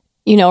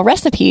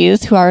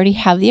 recipes who already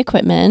have the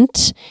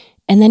equipment.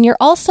 And then you're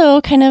also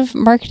kind of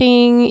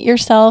marketing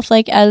yourself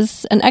like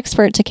as an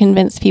expert to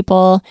convince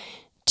people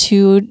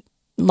to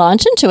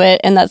launch into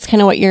it. And that's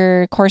kind of what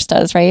your course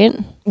does, right?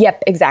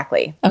 Yep,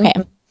 exactly. Okay.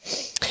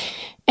 Mm-hmm.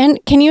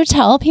 And can you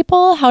tell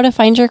people how to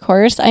find your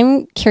course?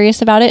 I'm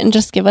curious about it, and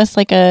just give us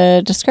like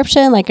a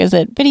description. Like, is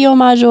it video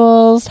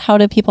modules? How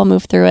do people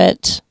move through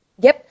it?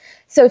 Yep.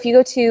 So if you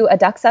go to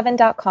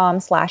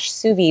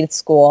aduck7.com/sous vide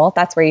school,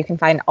 that's where you can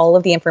find all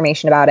of the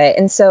information about it.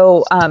 And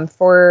so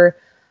for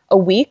a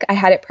week, I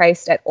had it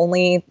priced at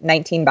only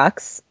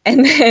 $19,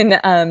 and then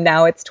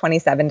now it's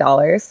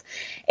 $27.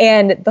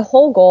 And the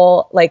whole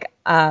goal, like,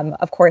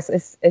 of course,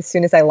 as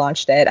soon as I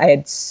launched it, I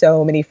had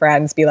so many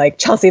friends be like,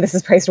 Chelsea, this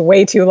is priced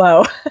way too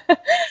low.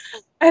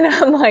 And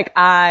I'm like,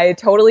 I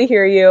totally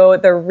hear you.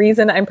 The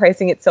reason I'm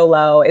pricing it so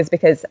low is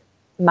because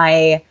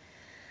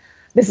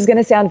this is going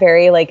to sound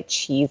very like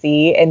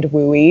cheesy and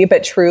wooey,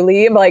 but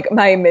truly, like,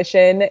 my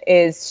mission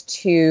is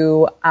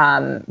to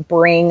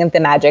bring the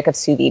magic of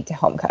sous vide to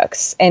home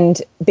cooks. And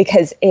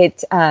because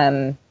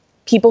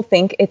people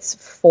think it's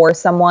for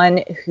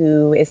someone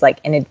who is like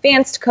an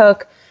advanced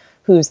cook,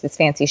 who's this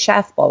fancy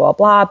chef, blah, blah,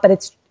 blah.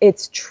 But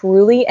it's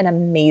truly an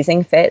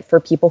amazing fit for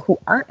people who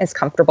aren't as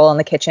comfortable in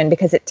the kitchen,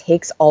 because it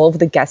takes all of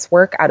the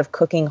guesswork out of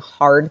cooking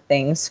hard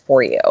things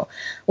for you.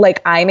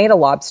 Like, I made a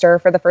lobster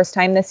for the first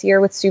time this year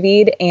with sous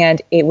vide,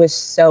 and it was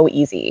so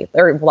easy.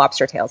 Or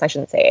lobster tails, I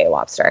shouldn't say a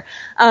lobster.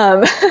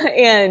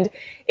 And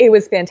it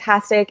was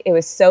fantastic. It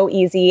was so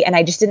easy. And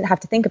I just didn't have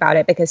to think about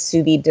it because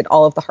sous vide did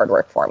all of the hard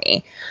work for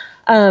me.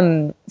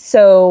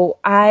 So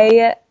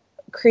I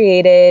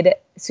created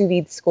Sous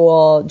Vide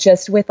School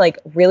just with like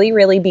really,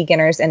 really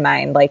beginners in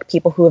mind, like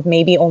people who have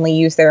maybe only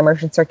used their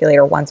immersion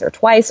circulator once or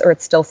twice, or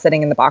it's still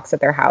sitting in the box at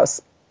their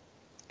house.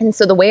 And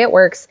so the way it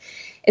works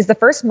is the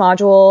first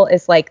module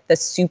is like the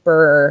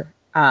super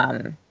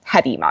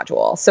heavy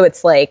module. So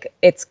it's like,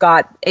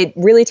 it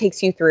really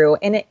takes you through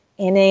in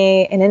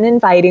an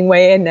inviting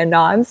way, in a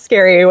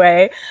non-scary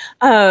way,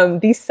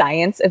 the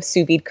science of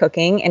sous vide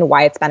cooking and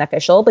why it's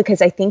beneficial,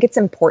 because I think it's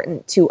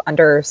important to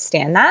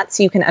understand that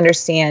so you can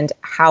understand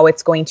how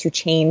it's going to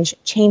change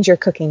your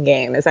cooking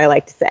game, as I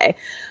like to say.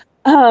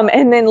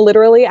 And then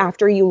literally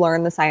after you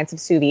learn the science of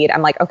sous vide,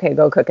 I'm like, okay,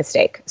 go cook a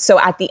steak. So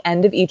at the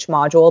end of each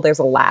module, there's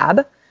a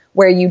lab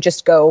where you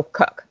just go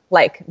cook.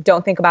 Like,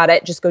 don't think about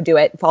it, just go do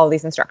it, follow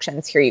these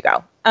instructions, here you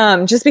go.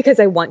 Just because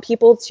I want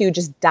people to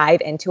just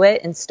dive into it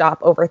and stop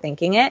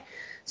overthinking it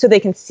so they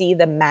can see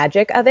the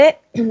magic of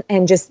it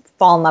and just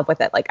fall in love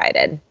with it like I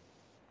did.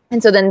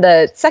 And so then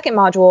the second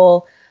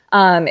module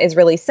is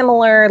really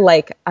similar.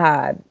 Like,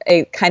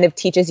 it kind of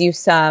teaches you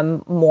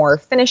some more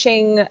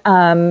finishing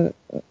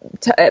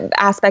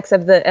aspects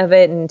of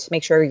it, and to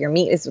make sure your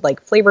meat is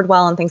like flavored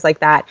well and things like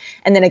that.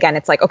 And then again,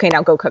 it's like, okay,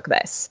 now go cook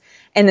this.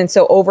 And then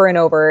so over and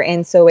over.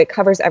 And so it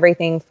covers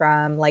everything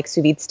from like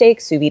sous vide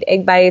steak, sous vide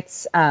egg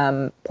bites,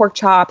 pork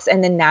chops.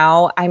 And then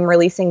now I'm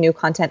releasing new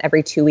content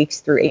every 2 weeks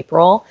through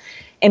April.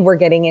 And we're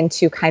getting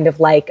into kind of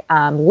like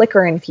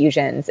liquor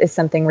infusions is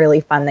something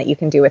really fun that you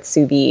can do with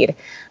sous vide.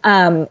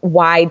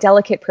 Why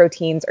delicate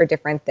proteins are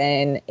different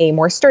than a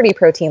more sturdy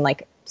protein,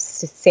 like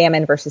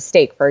salmon versus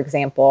steak, for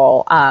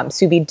example,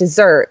 sous vide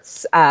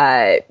desserts,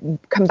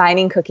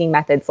 combining cooking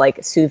methods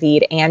like sous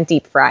vide and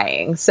deep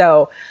frying.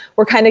 So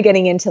we're kind of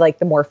getting into like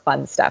the more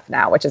fun stuff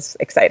now, which is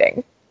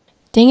exciting.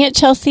 Dang it,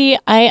 Chelsea.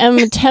 I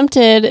am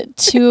tempted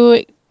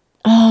to...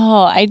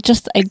 I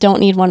don't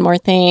need one more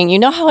thing. You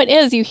know how it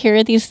is. You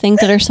hear these things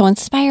that are so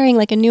inspiring,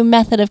 like a new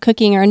method of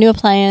cooking or a new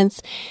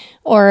appliance,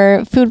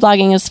 or food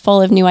blogging is full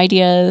of new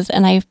ideas.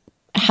 And I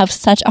have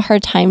such a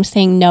hard time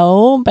saying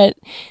no, but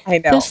I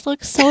know. This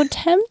looks so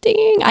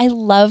tempting. I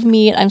love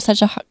meat. I'm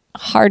such a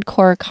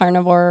hardcore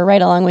carnivore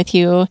right along with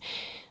you.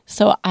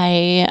 So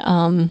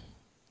I'm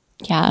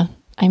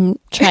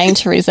trying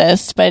to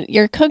resist, but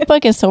your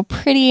cookbook is so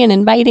pretty and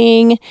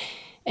inviting.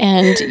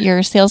 And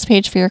your sales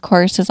page for your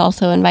course is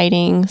also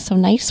inviting. So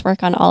nice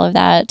work on all of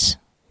that.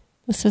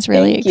 This is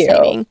really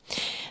exciting.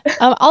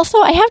 Also,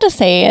 I have to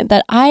say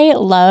that I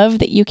love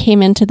that you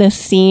came into this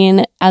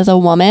scene as a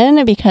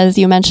woman, because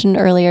you mentioned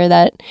earlier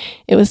that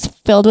it was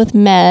filled with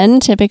men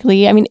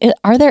typically. I mean,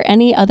 are there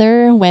any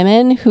other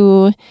women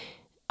who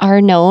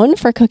are known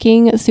for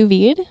cooking sous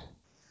vide?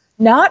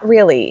 Not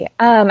really.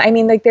 I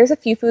mean, like, there's a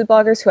few food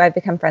bloggers who I've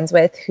become friends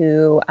with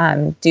who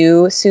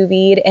do sous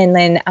vide. And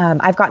then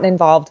I've gotten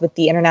involved with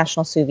the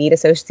International Sous Vide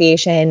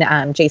Association.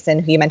 Jason,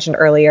 who you mentioned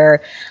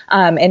earlier,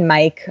 and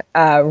Mike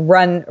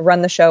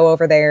run the show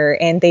over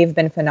there, and they've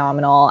been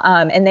phenomenal.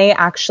 And they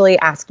actually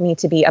asked me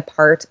to be a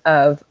part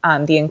of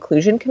the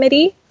inclusion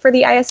committee for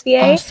the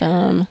ISVA.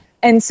 Awesome.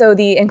 And so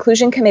the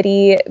inclusion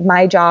committee,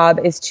 my job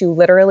is to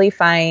literally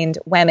find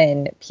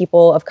women,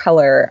 people of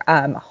color,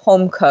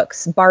 home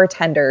cooks,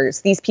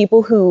 bartenders, these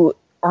people who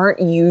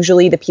aren't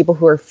usually the people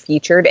who are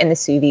featured in the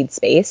sous vide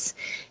space,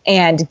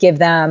 and give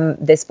them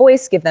this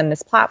voice, give them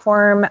this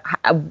platform,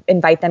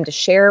 invite them to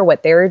share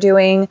what they're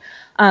doing.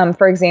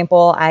 For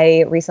example,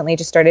 I recently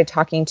just started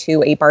talking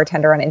to a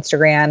bartender on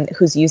Instagram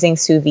who's using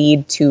sous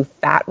vide to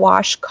fat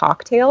wash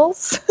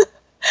cocktails.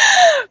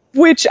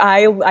 which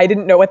I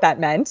didn't know what that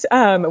meant.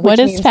 What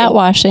is fat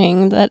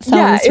washing? That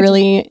sounds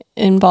really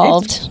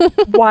involved.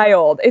 It's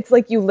wild. It's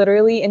like you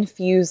literally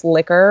infuse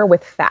liquor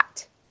with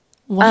fat.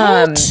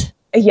 What?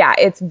 Yeah,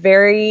 it's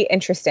very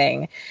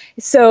interesting.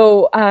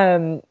 So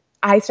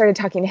I started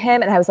talking to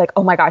him and I was like,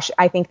 oh my gosh,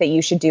 I think that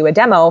you should do a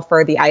demo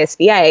for the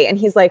ISVA. And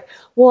he's like,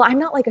 well, I'm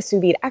not like a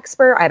sous vide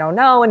expert. I don't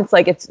know. And it's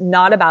like, it's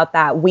not about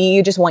that.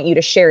 We just want you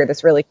to share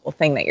this really cool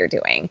thing that you're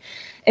doing.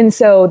 And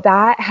so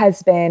that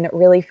has been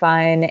really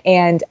fun.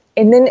 And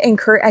then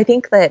I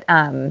think that,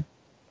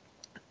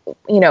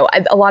 you know,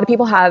 a lot of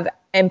people have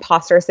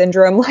imposter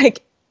syndrome,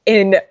 like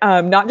in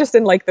not just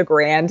in like the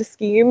grand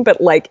scheme,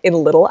 but like in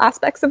little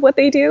aspects of what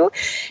they do.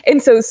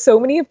 And so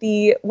many of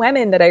the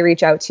women that I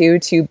reach out to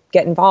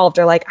get involved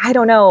are like, I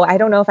don't know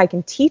if I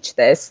can teach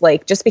this,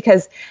 like just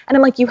because, and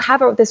I'm like, you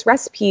have this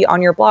recipe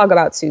on your blog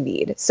about sous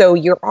vide, so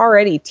you're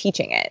already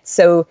teaching it.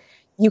 So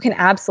you can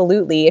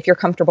absolutely, if you're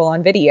comfortable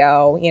on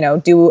video, you know,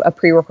 do a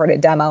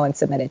pre-recorded demo and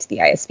submit it to the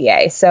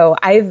ISVA. So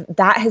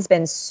that has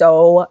been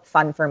so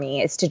fun for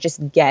me, is to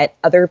just get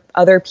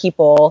other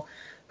people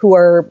who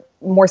are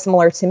more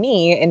similar to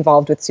me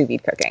involved with sous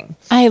vide cooking.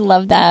 I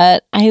love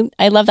that.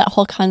 I love that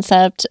whole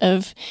concept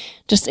of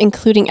just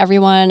including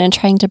everyone and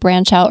trying to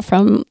branch out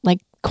from like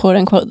quote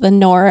unquote the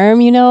norm,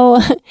 you know?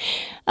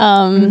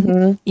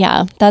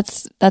 Yeah,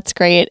 that's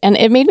great. And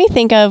it made me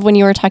think of, when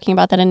you were talking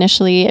about that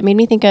initially, it made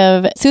me think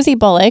of Susie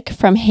Bullock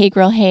from Hey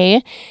Grill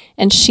Hey.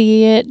 And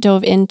she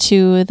dove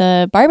into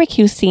the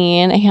barbecue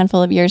scene a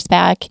handful of years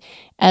back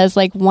as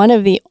like one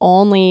of the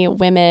only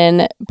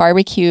women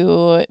barbecue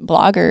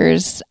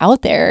bloggers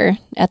out there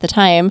at the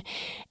time.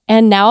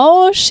 And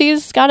now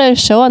she's got a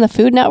show on the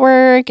Food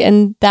Network,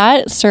 and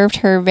that served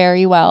her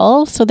very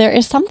well. So there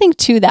is something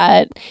to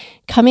that,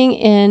 coming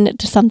in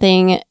to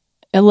something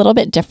a little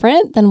bit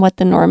different than what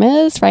the norm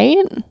is,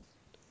 right?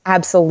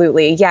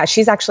 Absolutely. Yeah,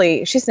 she's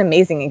an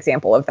amazing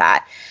example of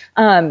that.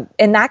 And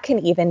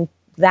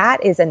that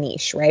is a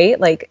niche, right?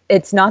 Like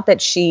it's not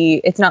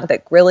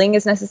that grilling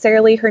is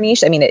necessarily her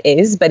niche. I mean, it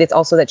is, but it's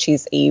also that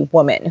she's a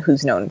woman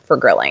who's known for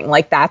grilling.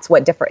 Like that's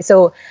what different.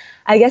 So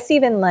I guess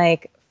even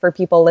like for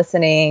people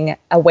listening,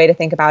 a way to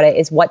think about it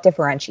is what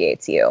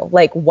differentiates you.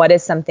 Like what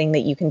is something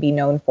that you can be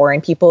known for?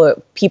 And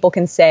people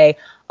can say,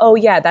 oh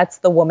yeah, that's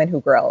the woman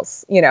who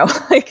grills, you know,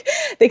 like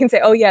they can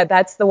say, oh yeah,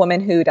 that's the woman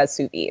who does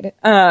sous vide.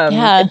 Yeah,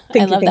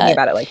 I love thinking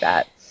about it like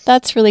that.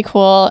 That's really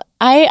cool.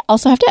 I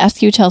also have to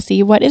ask you,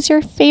 Chelsea, what is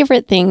your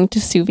favorite thing to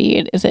sous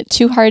vide? Is it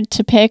too hard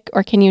to pick,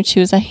 or can you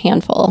choose a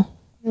handful?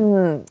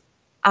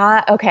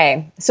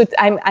 Okay. So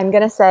I'm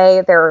going to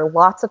say there are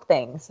lots of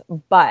things,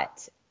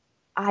 but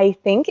I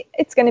think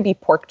it's going to be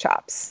pork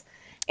chops.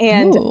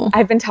 And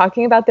I've been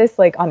talking about this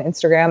like on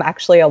Instagram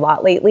actually a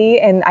lot lately.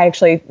 And I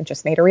actually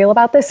just made a reel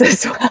about this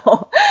as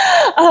well.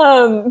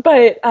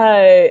 But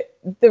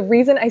the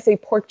reason I say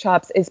pork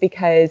chops is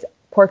because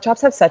pork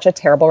chops have such a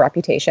terrible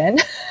reputation.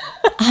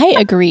 I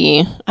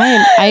agree.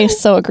 I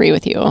so agree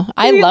with you.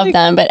 I love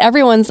them, but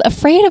everyone's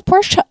afraid of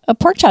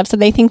pork chops, so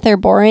they think they're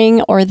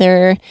boring or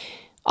they're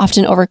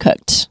often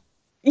overcooked.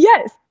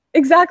 Yes,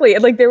 exactly.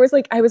 Like there was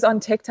like, I was on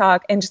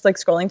TikTok and just like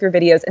scrolling through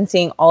videos and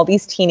seeing all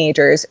these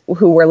teenagers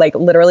who were like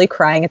literally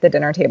crying at the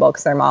dinner table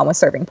because their mom was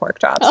serving pork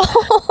chops.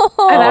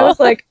 Oh. And I was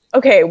like,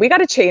 okay, we got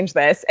to change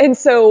this. And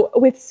so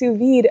with sous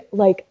vide,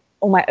 like,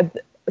 oh my,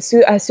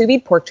 sous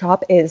vide pork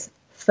chop is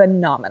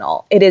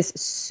phenomenal. It is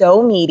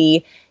so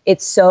meaty.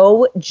 It's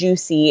so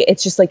juicy.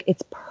 It's just like,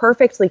 it's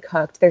perfectly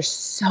cooked. There's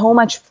so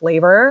much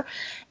flavor.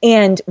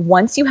 And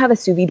once you have a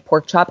sous vide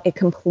pork chop, it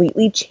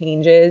completely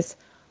changes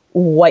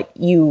how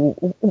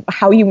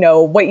you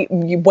know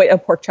what a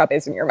pork chop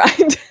is in your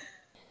mind.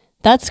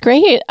 That's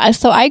great.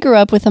 So I grew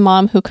up with a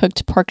mom who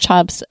cooked pork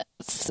chops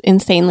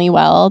insanely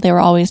well. They were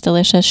always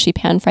delicious. She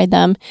pan fried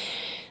them.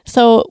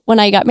 So when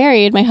I got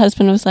married, my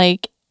husband was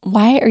like,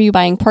 why are you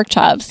buying pork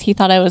chops? He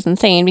thought I was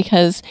insane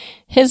because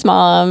his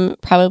mom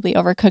probably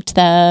overcooked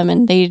them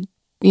and they,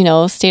 you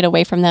know, stayed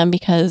away from them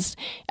because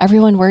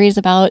everyone worries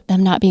about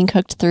them not being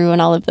cooked through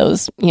and all of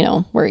those, you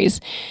know, worries.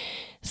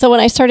 So when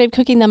I started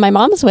cooking them my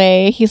mom's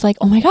way, he's like,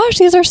 oh my gosh,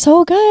 these are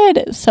so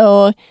good.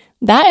 So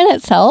that in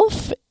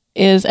itself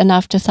is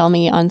enough to sell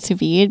me on sous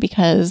vide,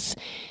 because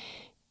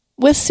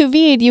with sous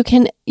vide,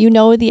 you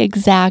know the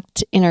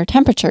exact inner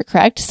temperature,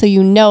 correct? So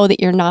you know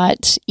that you're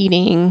not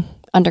eating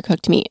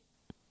undercooked meat.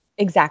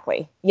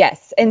 Exactly.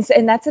 Yes. And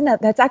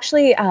that's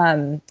actually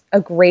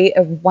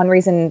one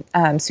reason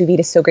sous vide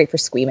is so great for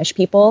squeamish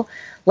people.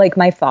 Like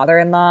my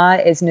father-in-law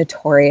is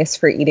notorious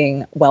for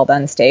eating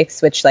well-done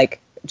steaks, which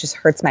like just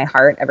hurts my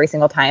heart every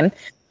single time.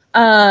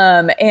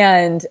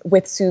 And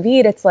with sous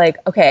vide, it's like,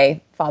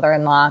 okay,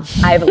 father-in-law,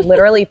 I've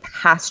literally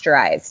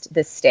pasteurized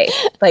this steak.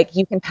 Like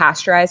you can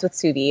pasteurize with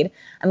sous vide.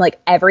 I'm like,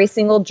 every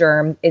single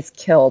germ is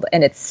killed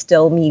and it's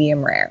still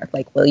medium rare.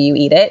 Like, will you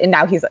eat it? And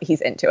now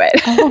he's into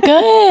it. Oh,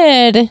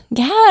 good.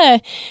 Yeah.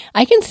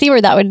 I can see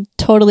where that would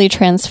totally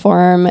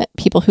transform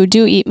people who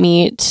do eat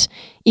meat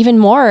even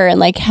more and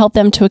like help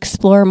them to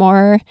explore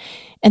more.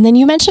 And then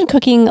you mentioned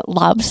cooking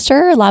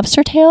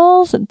lobster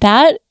tails.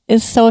 That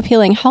is so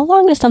appealing. How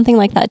long does something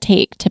like that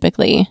take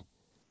typically?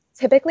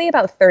 Typically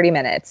about 30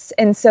 minutes.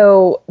 And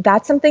so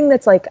that's something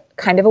that's like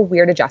kind of a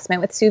weird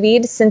adjustment with sous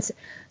vide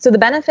so the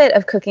benefit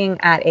of cooking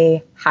at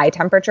a high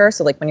temperature,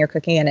 so like when you're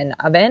cooking in an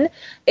oven,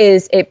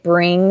 is it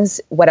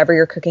brings whatever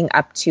you're cooking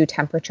up to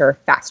temperature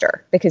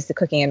faster because the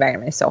cooking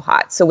environment is so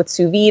hot. So with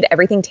sous vide,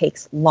 everything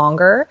takes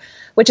longer,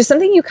 which is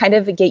something you kind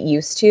of get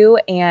used to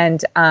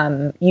and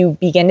you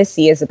begin to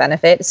see as a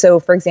benefit. So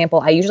for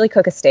example, I usually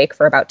cook a steak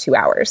for about 2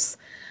 hours.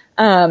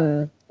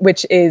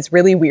 Which is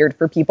really weird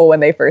for people when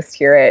they first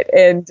hear it.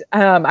 And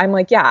I'm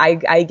like, yeah,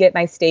 I get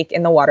my steak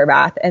in the water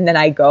bath and then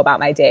I go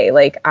about my day.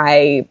 Like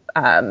I,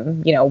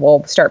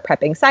 will start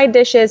prepping side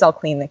dishes. I'll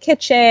clean the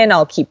kitchen.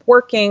 I'll keep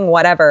working,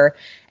 whatever.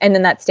 And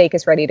then that steak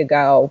is ready to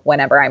go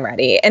whenever I'm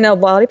ready. And a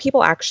lot of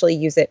people actually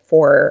use it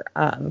for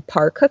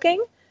par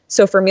cooking.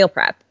 So for meal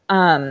prep.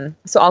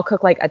 So I'll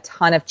cook like a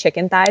ton of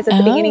chicken thighs at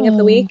the beginning of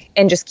the week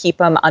and just keep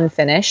them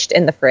unfinished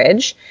in the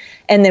fridge.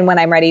 And then when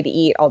I'm ready to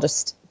eat, I'll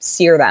just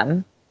sear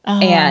them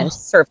and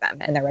serve them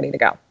and they're ready to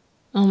go.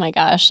 Oh my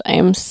gosh, I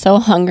am so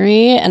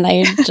hungry and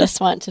I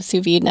just want to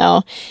sous vide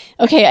now.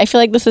 Okay, I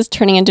feel like this is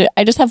turning into,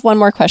 I just have one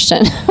more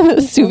question,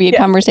 sous vide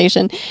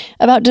conversation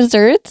about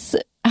desserts.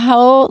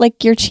 How,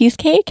 like your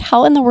cheesecake,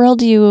 how in the world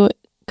do you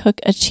cook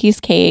a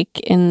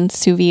cheesecake in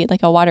sous vide,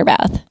 like a water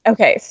bath?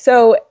 Okay,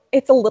 so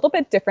it's a little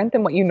bit different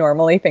than what you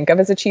normally think of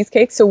as a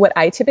cheesecake. So what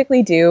I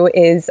typically do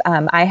is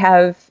I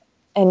have,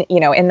 and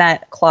in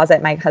that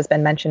closet my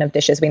husband mentioned of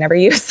dishes we never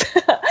use,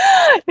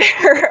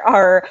 there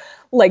are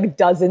like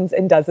dozens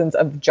and dozens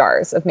of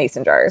jars of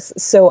mason jars.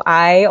 So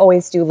I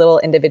always do little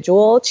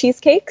individual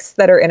cheesecakes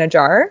that are in a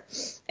jar.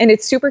 And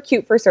it's super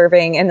cute for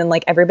serving. And then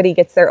like everybody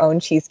gets their own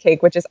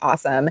cheesecake, which is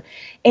awesome.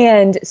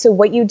 And so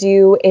what you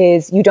do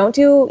is you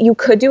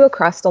could do a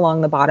crust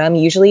along the bottom.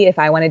 Usually if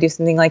I want to do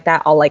something like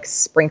that, I'll like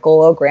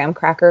sprinkle a graham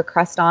cracker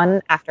crust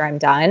on after I'm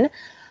done.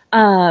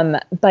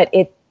 But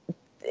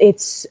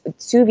it's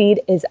sous vide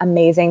is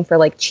amazing for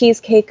like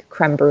cheesecake,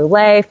 creme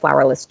brulee,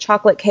 flourless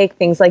chocolate cake,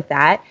 things like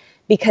that,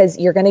 because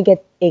you're going to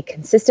get a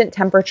consistent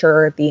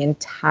temperature the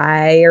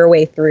entire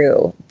way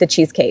through the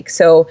cheesecake.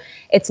 So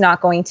it's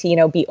not going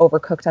to, be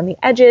overcooked on the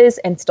edges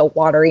and still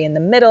watery in the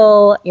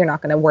middle. You're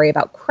not going to worry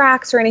about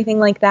cracks or anything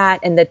like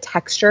that. And the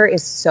texture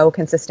is so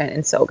consistent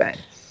and so good.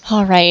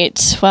 All right.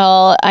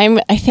 Well,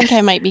 I think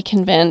I might be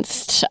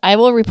convinced. I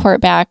will report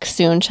back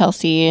soon,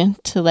 Chelsea,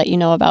 to let you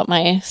know about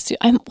my,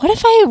 what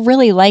if I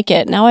really like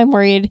it? Now I'm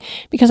worried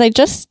because I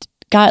just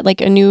got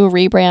like a new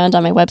rebrand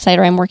on my website,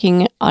 or I'm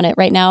working on it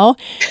right now.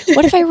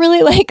 What if I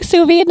really like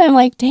sous vide? And I'm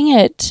like, dang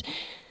it.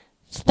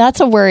 So that's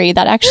a worry.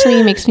 That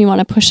actually makes me want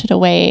to push it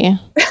away.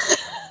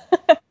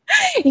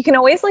 You can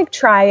always like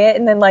try it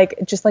and then like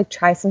just like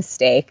try some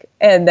steak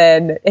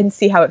and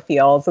see how it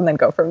feels and then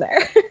go from there.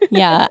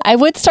 Yeah, I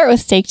would start with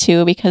steak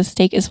too, because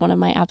steak is one of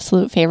my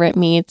absolute favorite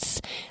meats.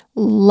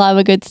 Love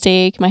a good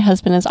steak. My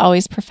husband is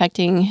always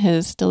perfecting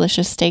his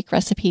delicious steak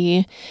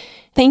recipe.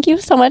 Thank you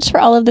so much for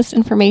all of this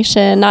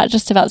information, not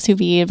just about sous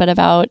vide, but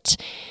about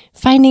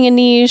finding a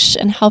niche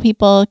and how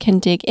people can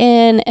dig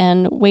in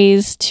and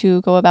ways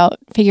to go about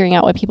figuring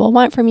out what people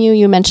want from you.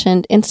 You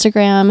mentioned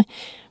Instagram,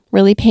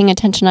 really paying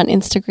attention on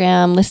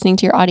Instagram, listening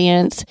to your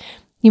audience.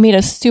 You made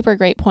a super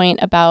great point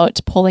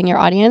about polling your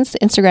audience.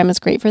 Instagram is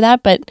great for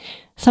that, but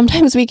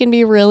sometimes we can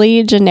be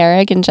really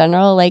generic in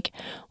general. Like,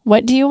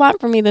 what do you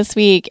want from me this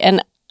week?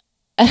 And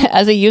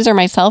as a user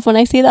myself, when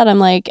I see that, I'm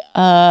like,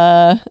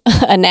 a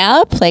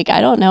nap? Like,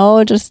 I don't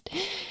know, just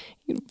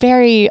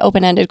very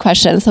open-ended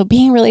questions. So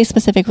being really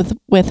specific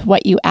with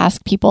what you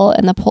ask people,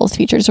 and the polls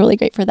feature is really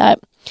great for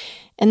that.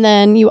 And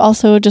then you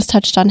also just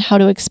touched on how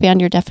to expand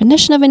your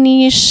definition of a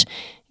niche.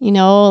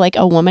 Like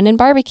a woman in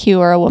barbecue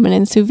or a woman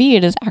in sous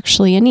vide is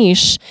actually a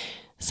niche.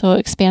 So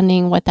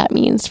expanding what that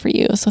means for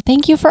you. So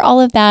thank you for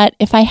all of that.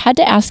 If I had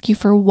to ask you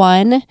for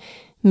one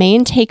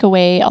main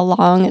takeaway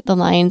along the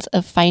lines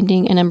of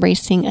finding and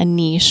embracing a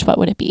niche, what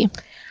would it be?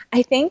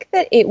 I think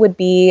that it would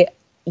be,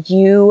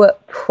 you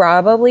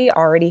probably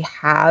already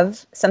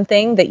have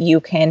something that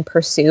you can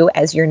pursue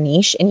as your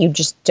niche and you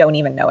just don't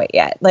even know it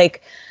yet.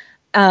 Like,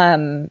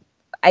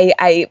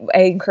 I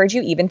encourage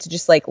you even to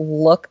just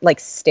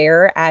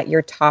stare at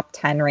your top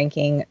 10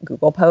 ranking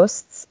Google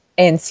posts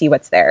and see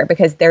what's there,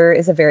 because there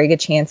is a very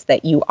good chance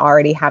that you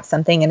already have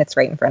something and it's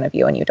right in front of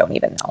you and you don't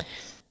even know.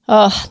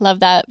 Oh, love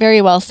that.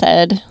 Very well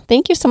said.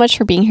 Thank you so much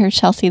for being here,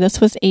 Chelsea. This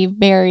was a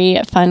very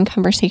fun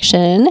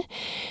conversation.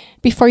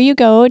 Before you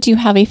go, do you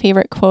have a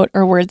favorite quote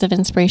or words of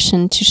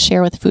inspiration to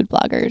share with food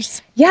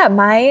bloggers? Yeah,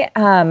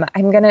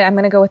 I'm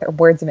gonna go with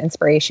words of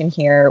inspiration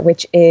here,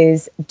 which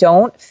is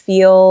don't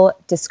feel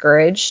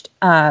discouraged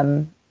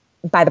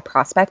by the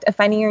prospect of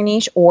finding your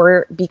niche,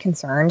 or be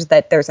concerned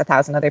that there's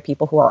 1,000 other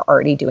people who are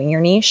already doing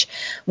your niche.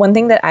 One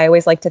thing that I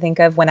always like to think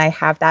of when I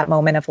have that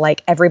moment of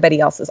like everybody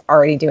else is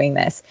already doing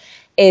this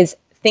is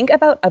think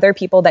about other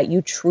people that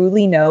you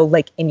truly know,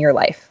 like in your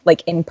life,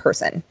 like in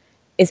person.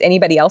 is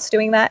anybody else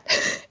doing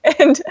that?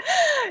 And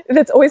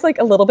that's always like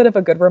a little bit of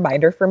a good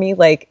reminder for me.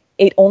 Like,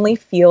 it only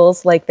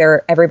feels like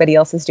everybody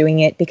else is doing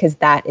it because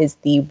that is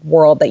the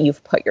world that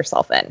you've put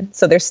yourself in.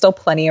 So there's still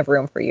plenty of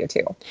room for you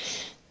too.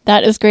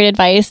 That is great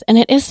advice. And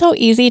it is so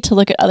easy to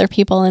look at other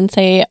people and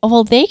say, oh,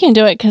 well, they can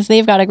do it because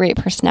they've got a great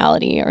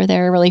personality or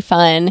they're really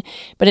fun,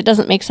 but it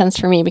doesn't make sense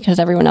for me because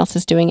everyone else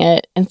is doing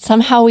it. And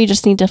somehow we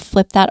just need to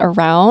flip that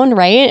around,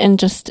 right? And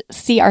just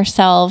see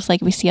ourselves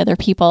like we see other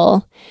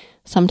people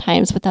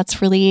sometimes, but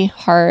that's really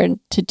hard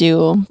to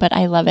do. But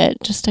I love it.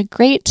 Just a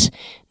great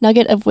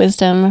nugget of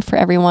wisdom for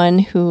everyone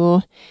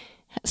who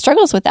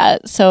struggles with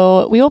that.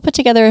 So we will put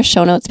together a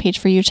show notes page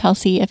for you,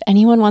 Chelsea, if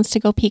anyone wants to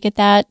go peek at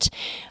that.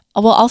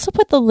 We'll also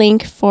put the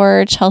link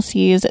for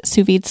Chelsea's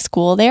sous vide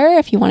school there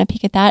if you want to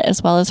peek at that,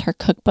 as well as her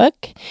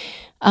cookbook.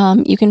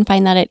 You can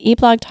find that at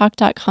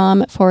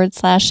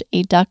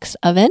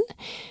eatblogtalk.com/aducksoven.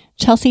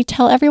 Chelsea,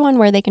 tell everyone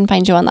where they can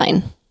find you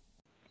online.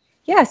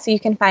 Yeah, so you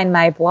can find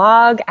my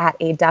blog at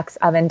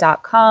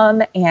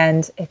aducksoven.com.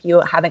 And if you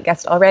haven't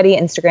guessed already,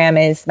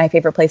 Instagram is my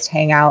favorite place to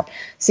hang out.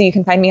 So you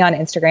can find me on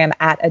Instagram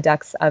at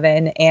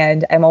aducksoven.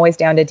 And I'm always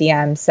down to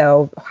DM.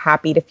 So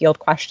happy to field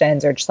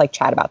questions or just like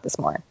chat about this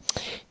more.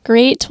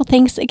 Great. Well,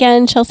 thanks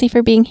again, Chelsea,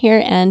 for being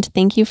here. And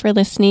thank you for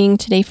listening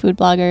today, food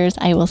bloggers.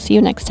 I will see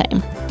you next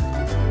time.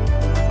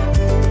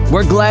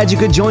 We're glad you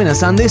could join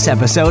us on this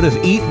episode of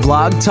Eat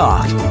Blog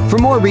Talk. For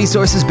more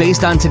resources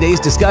based on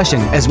today's discussion,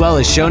 as well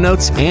as show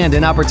notes and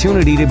an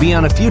opportunity to be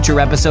on a future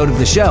episode of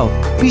the show,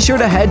 be sure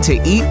to head to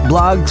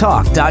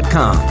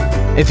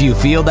eatblogtalk.com. If you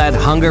feel that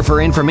hunger for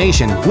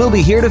information, we'll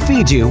be here to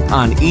feed you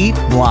on Eat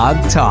Blog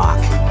Talk.